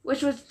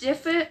 which was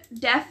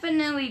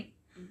definitely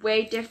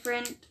way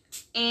different,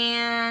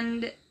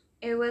 and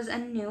it was a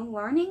new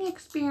learning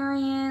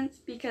experience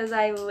because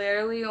I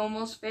literally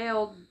almost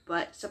failed,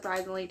 but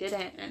surprisingly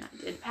didn't, and I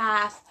did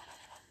pass.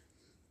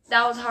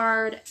 That was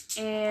hard,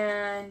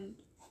 and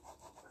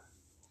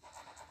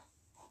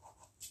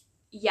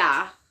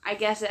yeah, I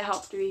guess it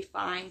helped me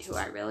find who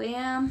I really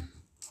am.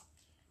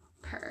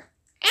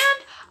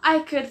 And I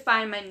could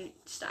find my new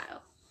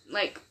style.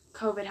 Like,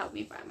 COVID helped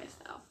me find my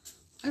style.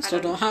 I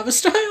still don't have a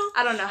style.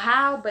 I don't know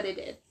how, but it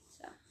did.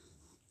 So,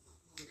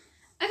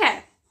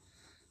 okay.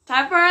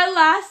 Time for our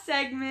last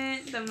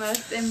segment, the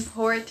most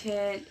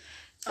important.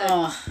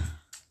 So,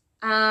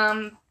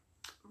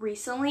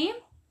 recently,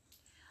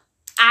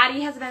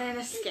 Addie has been in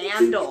a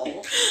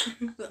scandal.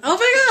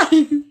 Oh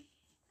my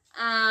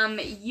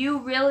god! You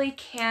really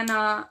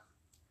cannot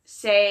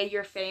say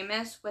you're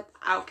famous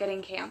without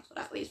getting canceled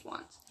at least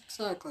once.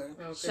 Exactly.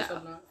 Okay, so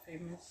I'm not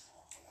famous.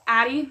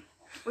 Addie,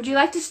 would you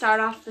like to start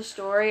off the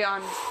story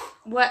on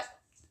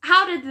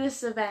how did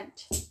this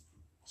event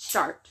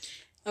start?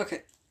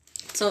 Okay,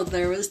 so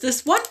there was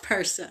this one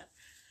person.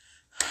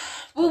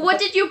 Well, what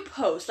did you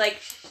post? Like,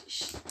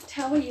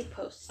 tell what you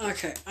posted.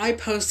 Okay, I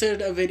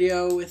posted a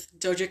video with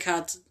Doja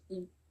Cat's,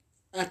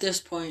 at this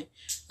point,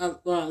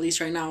 well, at least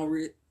right now,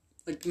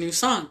 like, new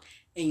song,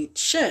 Ain't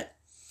Shit.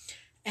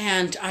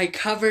 And I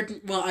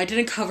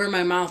didn't cover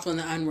my mouth when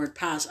the N-word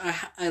passed.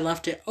 I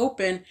left it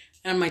open,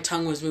 and my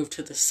tongue was moved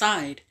to the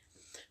side.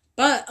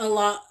 But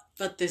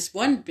But this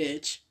one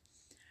bitch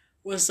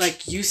was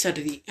like, you said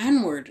the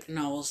N-word. And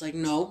I was like,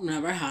 no,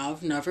 never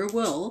have, never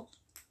will.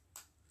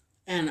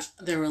 And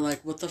they were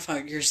like, what the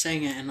fuck, you're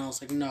saying it. And I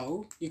was like,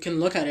 no, you can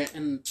look at it.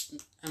 And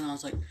I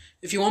was like,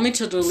 if you want me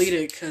to delete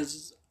it,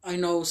 because I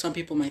know some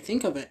people might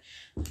think of it.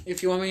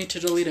 If you want me to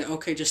delete it,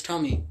 okay, just tell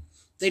me.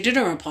 They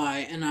didn't reply,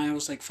 and I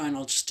was like, fine,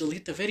 I'll just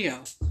delete the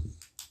video.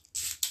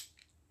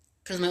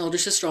 Because my older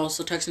sister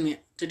also texted me,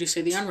 did you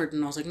say the N-word?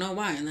 And I was like, no,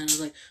 why? And then I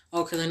was like,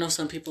 oh, because I know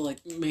some people,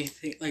 like, may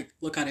think, like,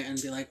 look at it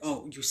and be like,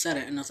 oh, you said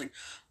it. And I was like,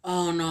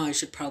 oh, no, I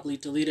should probably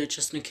delete it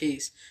just in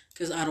case.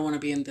 Because I don't want to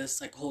be in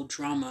this, like, whole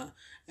drama.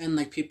 And,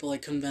 like, people,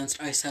 like,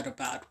 convinced I said a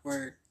bad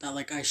word that,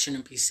 like, I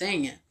shouldn't be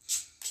saying it.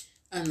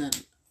 And then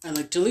I,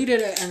 like,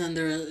 deleted it. And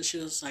then she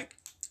was like,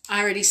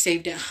 I already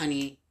saved it,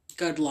 honey.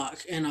 Good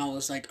luck. And I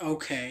was like,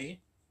 okay.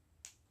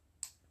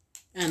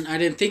 And I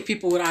didn't think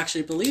people would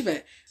actually believe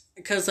it.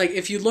 Because, like,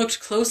 if you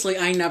looked closely,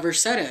 I never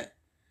said it.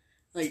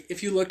 Like,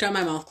 if you looked at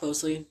my mouth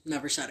closely,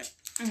 never said it.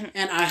 Mm-hmm.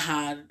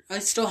 And I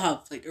still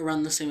have, like,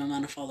 around the same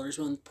amount of followers,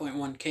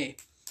 1.1K.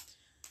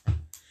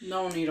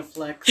 No need to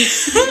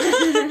flex.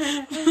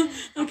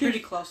 I'm pretty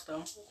close,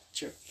 though.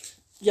 True.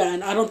 Yeah,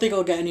 and I don't think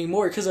I'll get any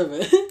more because of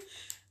it.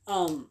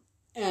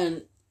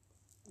 And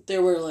they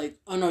were like,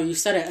 oh, no, you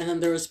said it. And then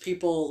there was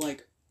people,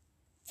 like,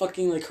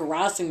 fucking, like,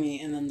 harassing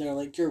me, and then they're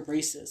like, you're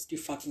racist, you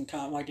fucking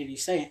cunt, why did you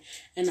say it?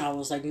 And I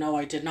was like, no,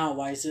 I did not,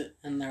 why is it?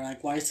 And they're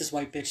like, why is this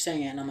white bitch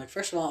saying it? And I'm like,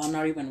 first of all, I'm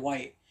not even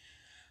white,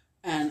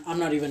 and I'm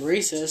not even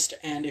racist,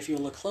 and if you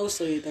look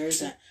closely, there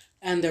isn't.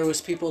 And there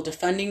was people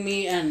defending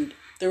me, and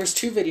there was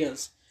 2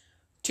 videos.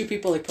 2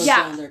 people, like, posted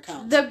on their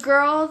accounts. The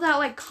girl that,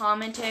 like,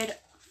 commented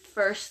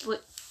firstly...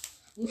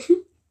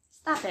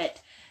 Stop it.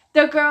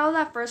 The girl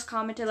that first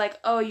commented, like,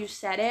 oh, you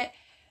said it,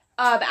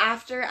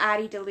 after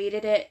Addie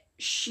deleted it,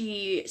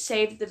 she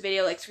saved the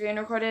video, like, screen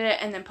recorded it,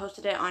 and then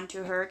posted it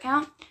onto her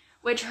account,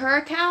 which her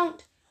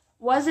account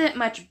wasn't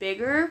much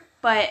bigger,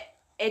 but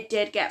it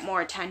did get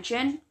more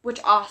attention, which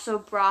also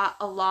brought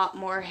a lot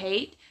more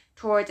hate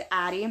towards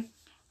Addie.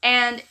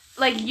 And,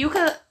 like,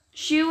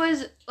 she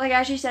was, like,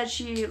 as she said,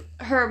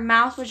 her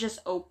mouth was just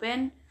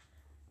open,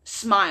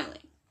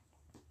 smiling,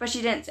 but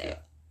she didn't say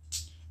it.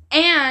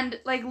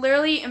 And, like,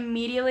 literally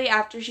immediately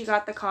after she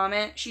got the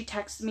comment, she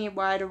texted me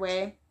right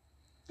away.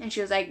 And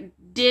she was like,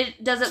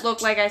 does it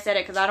look like I said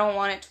it? Because I don't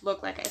want it to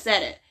look like I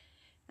said it.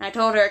 And I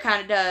told her it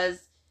kind of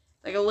does.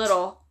 Like, a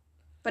little.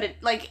 But, it,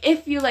 like,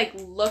 if you, like,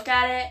 look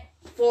at it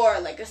for,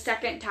 like, a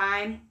second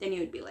time, then you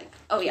would be like,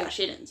 oh, yeah,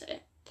 she didn't say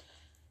it.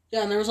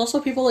 Yeah, and there was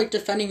also people, like,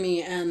 defending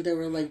me, and they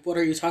were like, what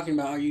are you talking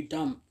about? Are you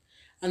dumb?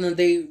 And then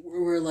they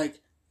were like,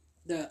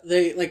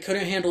 they, like,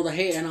 couldn't handle the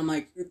hate. And I'm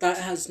like, that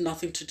has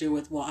nothing to do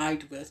with what I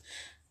do with.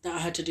 That I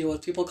had to deal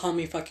with. People call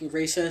me fucking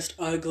racist,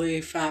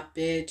 ugly, fat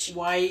bitch,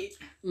 white,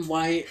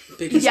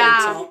 biggest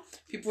insult.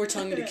 People were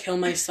telling me to kill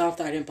myself,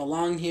 that I didn't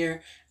belong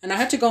here, and I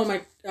had to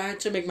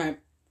make my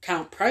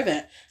account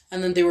private,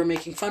 and then they were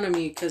making fun of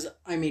me because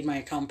I made my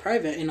account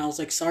private, and I was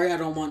like, sorry, I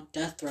don't want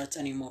death threats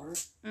anymore.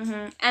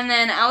 Mm-hmm. And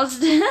then I was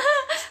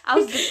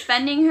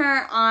defending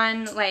her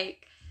on,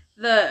 like,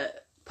 the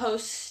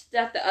post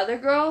that the other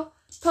girl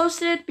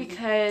posted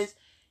because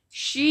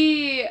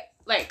she...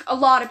 Like, a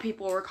lot of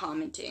people were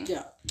commenting.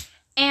 Yeah.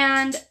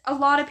 And a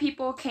lot of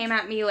people came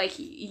at me like,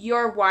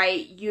 you're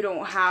white, you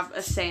don't have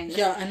a say in this.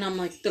 Yeah, and I'm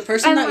like, the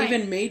person that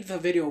even made the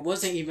video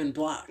wasn't even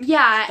black.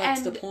 Yeah,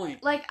 That's the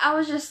point. Like, I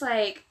was just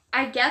like,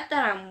 I get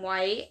that I'm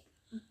white,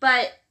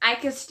 but I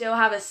could still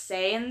have a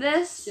say in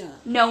this. Yeah.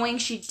 Knowing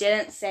she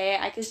didn't say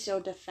it, I could still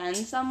defend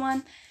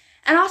someone.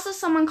 And also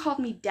someone called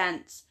me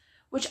dense,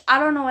 which I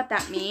don't know what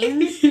that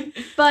means,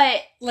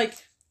 but... Like...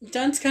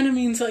 Dense kind of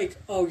means, like,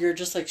 oh, you're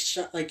just, like,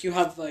 like, you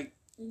have, like,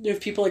 if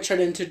people, like, try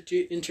to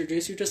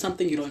introduce you to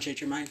something, you don't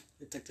change your mind.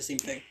 It's, like, the same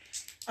thing.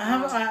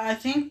 I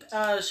think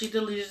she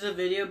deleted the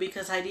video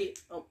because Heidi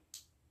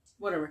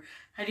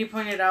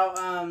pointed out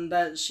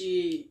that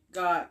she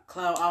got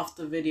clout off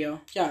the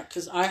video. Yeah,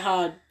 because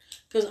I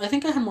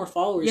think I had more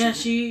followers. Yeah,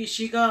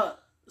 she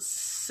got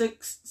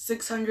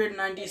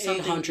 690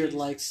 something. 800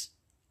 likes.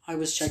 I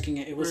was checking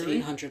it. It was really?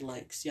 800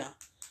 likes, yeah.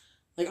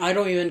 Like, I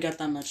don't even get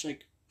that much,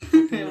 like...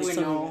 We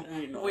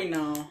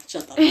know.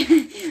 Shut up.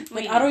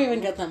 Like, I don't even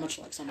get that much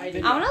likes on my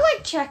video. I want to,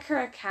 like, check her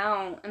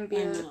account and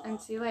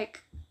see,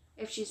 like,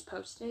 if she's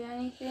posted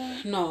anything.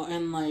 No,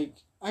 and, like,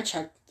 I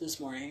checked this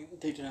morning.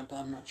 They didn't, but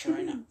I'm not sure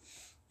right now.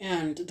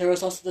 And there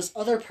was also this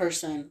other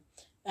person,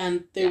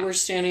 and they were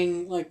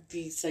standing, like,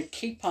 these, like,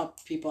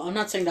 K-pop people. I'm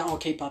not saying that all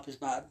K-pop is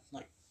bad.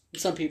 Like,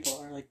 some people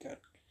are, like, good.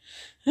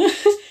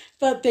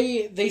 But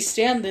they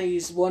stand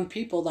these one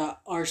people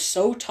that are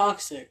so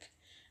toxic.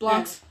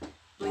 Blinks.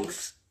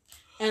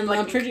 And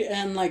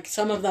and like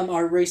some of them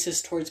are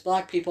racist towards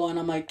black people, and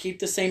I'm like, keep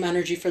the same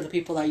energy for the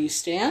people that you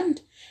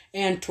stand,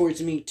 and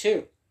towards me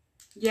too.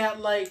 Yeah,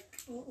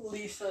 like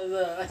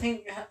Lisa,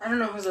 I don't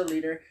know who's the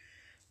leader,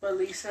 but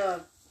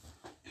Lisa,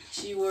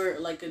 she wore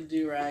like a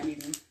do-rag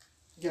even.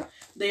 Yeah.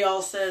 They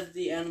all said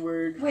the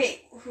N-word.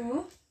 Wait,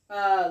 who?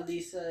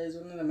 Lisa is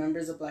one of the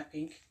members of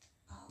Blackpink.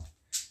 Oh.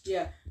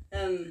 Yeah,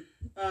 and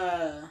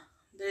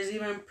there's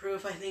even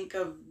proof, I think,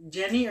 of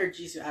Jenny or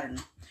Jisoo, I don't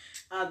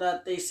know,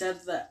 that they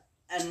said the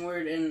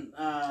N-word in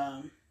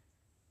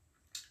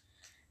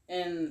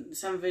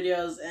some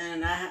videos,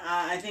 and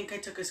I think I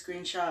took a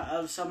screenshot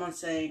of someone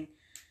saying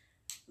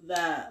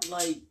that,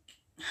 like,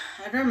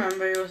 I don't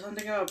remember, it was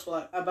something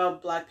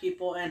about black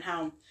people and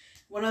how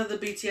one of the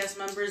BTS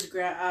members'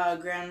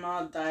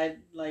 grandma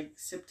died, like,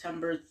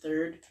 September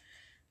 3rd,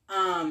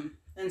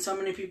 and so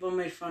many people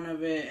made fun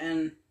of it,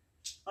 and,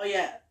 oh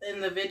yeah, in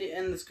the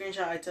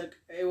screenshot I took,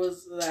 it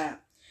was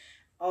that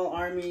all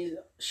armies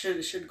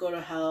should go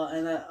to hell,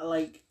 and that,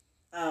 like,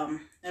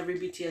 every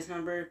BTS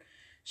member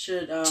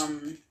should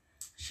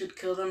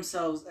kill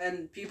themselves,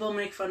 and people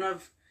make fun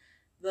of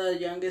the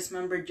youngest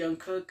member,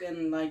 Jungkook,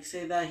 and, like,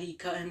 say that he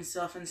cut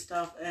himself and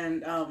stuff,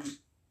 and,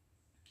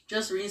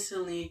 just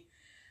recently,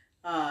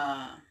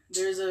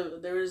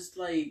 there was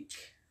like,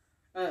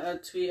 a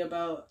tweet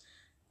about,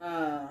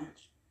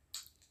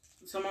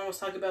 someone was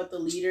talking about the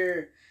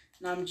leader,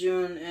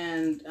 Namjoon,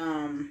 and,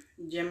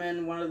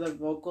 Jimin, one of the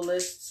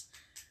vocalists.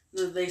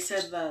 They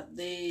said that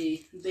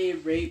they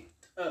raped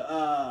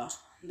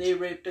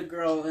a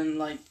girl and,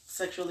 like,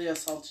 sexually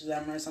assaulted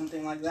them or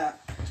something like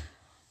that.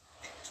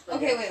 But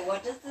okay, wait,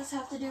 what does this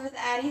have to do with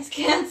Addie's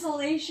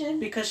cancellation?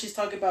 because she's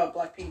talking about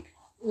Blackpink.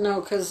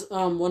 No, because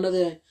one of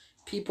the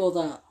people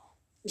that...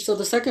 So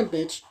the second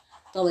bitch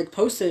that, like,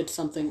 posted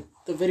something,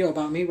 the video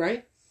about me,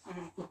 right?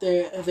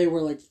 Mm-hmm. They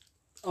were like,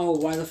 oh,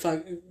 why the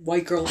fuck...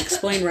 White girl,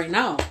 explain right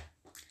now.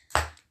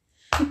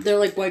 They're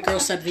like, white girl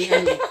said the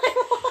ending.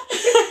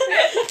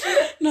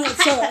 No,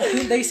 so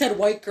they said,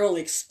 white girl,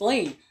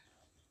 explain.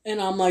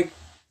 And I'm like,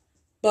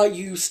 but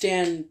you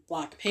stand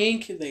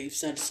Blackpink. They've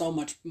said so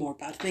much more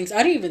bad things.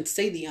 I didn't even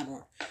say the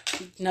N-word.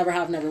 Never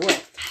have, never will.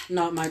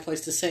 Not my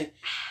place to say.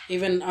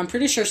 Even, I'm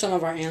pretty sure some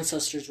of our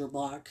ancestors were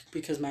black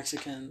because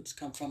Mexicans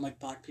come from, like,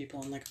 black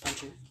people and, like, a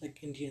bunch of,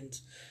 like,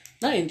 Indians.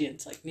 Not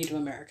Indians, like, Native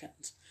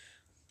Americans.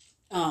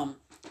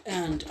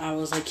 And I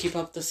was like, keep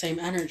up the same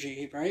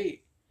energy,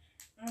 right?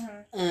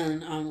 Mm-hmm.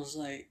 And I was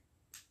like,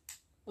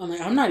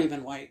 I'm not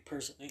even white,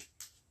 personally.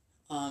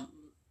 And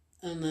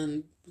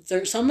then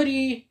there's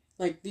somebody...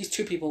 Like, these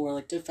two people were,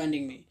 like,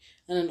 defending me.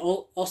 And then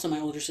also my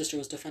older sister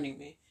was defending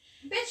me.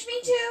 Bitch, me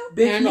too.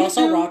 Bitch, and me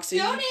also too. Roxy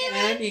Don't even.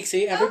 and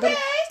Ixie. Everybody.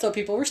 Okay. So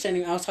people were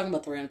standing... I was talking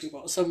about the random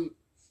people. So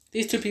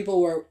these two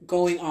people were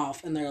going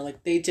off. And they're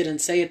like, they didn't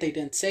say it. They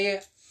didn't say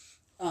it.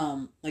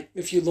 Like,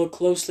 if you look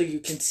closely, you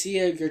can see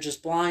it. You're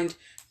just blind.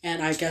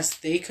 And I guess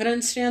they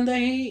couldn't stand the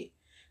hate.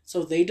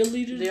 So they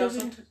deleted They the also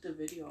video. took the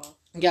video off.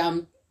 Yeah,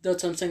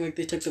 that's what I'm saying. Like,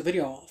 they took the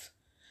video off.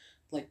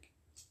 Like,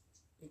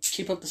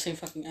 keep up the same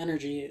fucking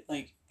energy.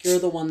 Like, you're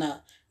the one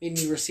that made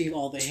me receive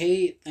all the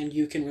hate, and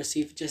you can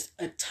receive just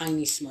a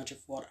tiny smudge of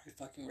what I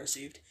fucking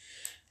received.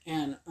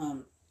 And,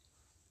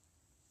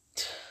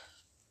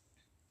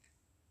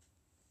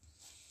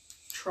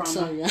 Trauma.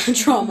 So, yeah,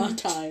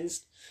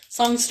 traumatized.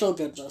 Song's still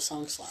good, though.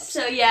 Song slaps.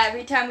 So, yeah,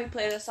 every time we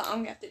play the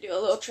song, we have to do a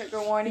little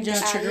trigger warning. Yeah,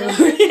 to trigger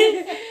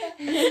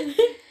Addie.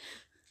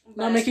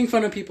 Not making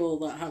fun of people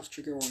that have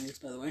trigger warnings,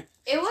 by the way.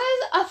 It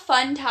was a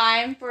fun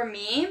time for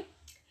me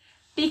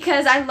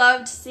because I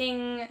loved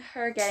seeing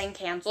her getting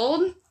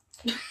canceled.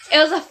 It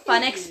was a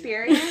fun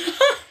experience.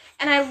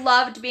 And I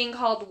loved being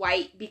called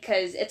white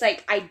because it's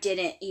like I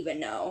didn't even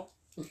know.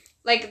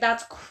 Like,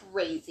 that's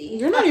crazy.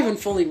 You're not even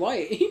fully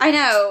white. I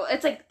know.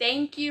 It's like,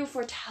 thank you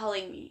for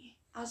telling me.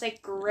 I was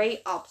like,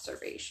 great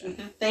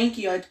observation. Thank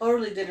you. I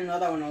totally didn't know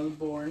that when I was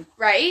born.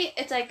 Right?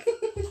 It's like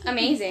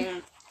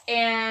amazing.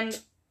 And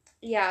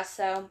yeah,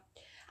 so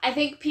I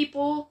think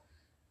people,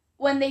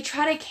 when they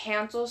try to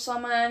cancel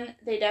someone,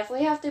 they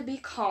definitely have to be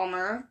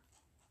calmer.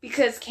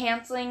 Because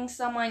canceling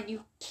someone,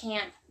 you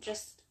can't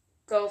just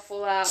go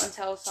full out and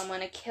tell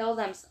someone to kill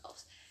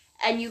themselves.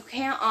 And you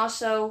can't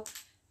also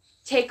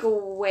take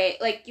away,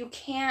 like, you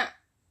can't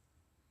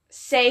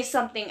say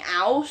something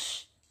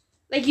else.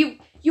 Like, you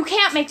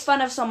can't make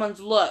fun of someone's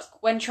look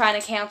when trying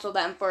to cancel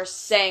them for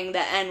saying the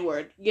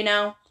N-word, you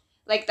know?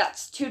 Like,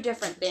 that's two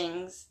different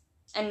things.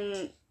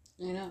 And...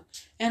 I know.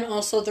 And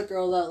also the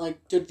girl that,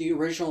 like, did the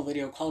original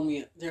video called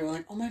me. They were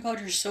like, oh my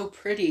god, you're so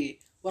pretty.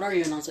 What are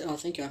you? And I was like, oh,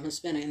 thank you, I'm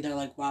Hispanic. And they're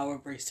like, wow, we're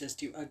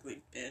racist, you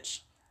ugly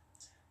bitch.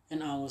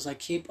 And I was like,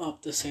 keep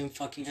up the same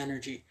fucking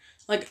energy.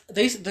 Like,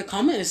 the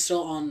comment is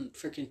still on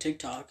freaking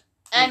TikTok.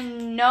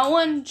 And no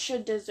one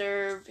should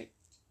deserve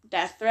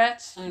death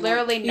threats.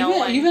 Literally no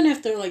one. Even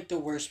if they're, like, the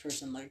worst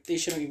person, like, they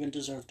shouldn't even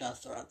deserve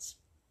death threats.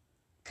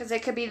 Because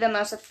it could be the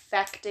most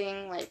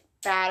affecting, like,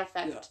 bad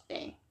thing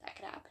that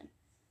could happen.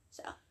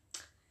 So,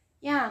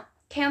 yeah.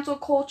 Cancel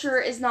culture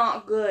is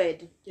not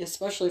good.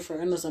 Especially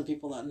for innocent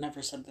people that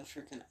never said the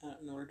freaking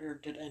N-word or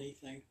did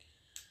anything.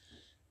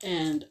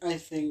 And I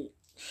think...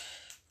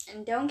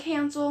 And don't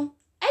cancel.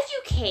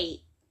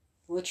 Educate.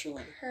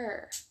 Literally.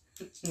 Her.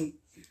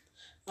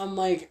 I'm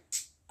like,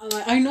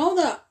 I know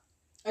that...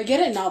 I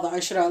get it now that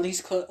I should at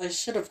least... I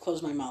should have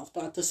closed my mouth.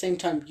 But at the same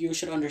time, you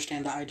should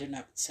understand that I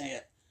didn't say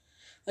it.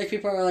 Like,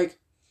 people are like...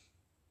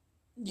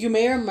 You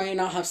may or may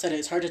not have said it.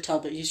 It's hard to tell,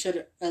 but you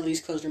should at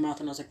least close your mouth.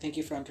 And I was like, thank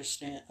you for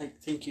understanding. Like,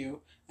 thank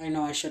you. I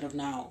know I should have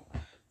now.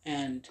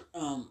 And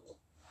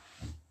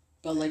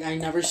but like I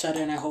never said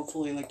it, and I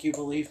hopefully like you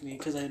believe me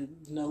because I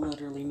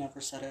literally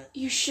never said it.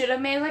 You should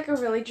have made like a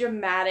really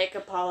dramatic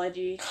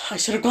apology. I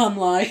should have gone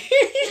lie.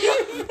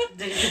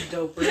 This is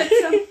doper.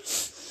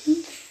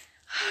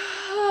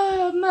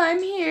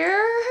 I'm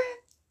here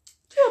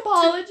to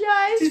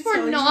apologize for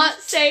Sorry. not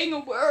saying a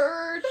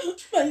word.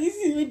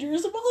 My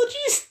dearest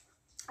apologies.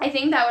 I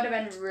think that would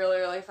have been really,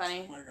 really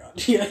funny. Oh my god,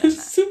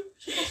 yes.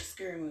 It's a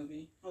scary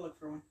movie. I'll look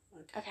for one.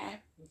 Okay.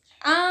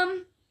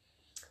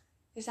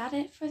 Is that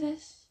it for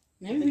this?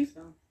 I Maybe. think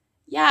so.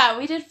 Yeah,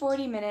 we did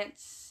 40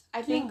 minutes.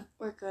 I think Yeah.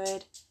 we're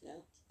good. Yeah.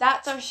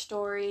 That's our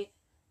story.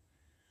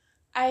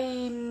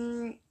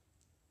 I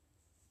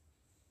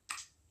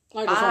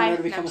just Bye. want her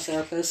to become No. a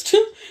therapist.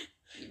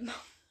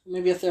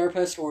 Maybe a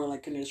therapist or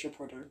like a news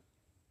reporter.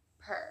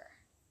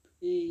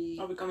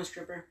 I'll become a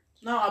stripper.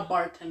 No, a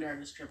bartender at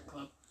a strip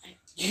club.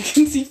 You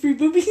can see free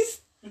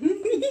boobies.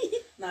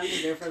 Not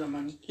me there for the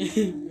money.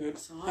 Good.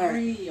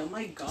 Sorry. Oh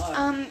my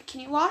god.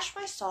 Can you wash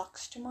my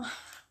socks tomorrow?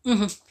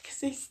 Mm-hmm. Because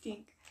they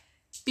stink.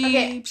 Beep,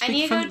 Okay, I speak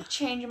need from to go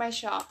change my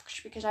socks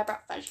because I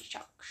brought fuzzy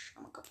socks.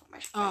 I'm gonna go put my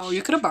Oh,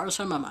 you could have borrowed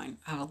some of mine.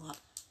 I have a lot.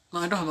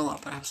 Well, I don't have a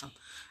lot, but I have some.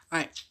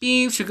 Alright.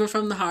 Beep, sugar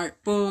from the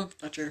heart. Boom.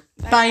 Toucher.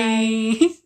 Bye. Bye.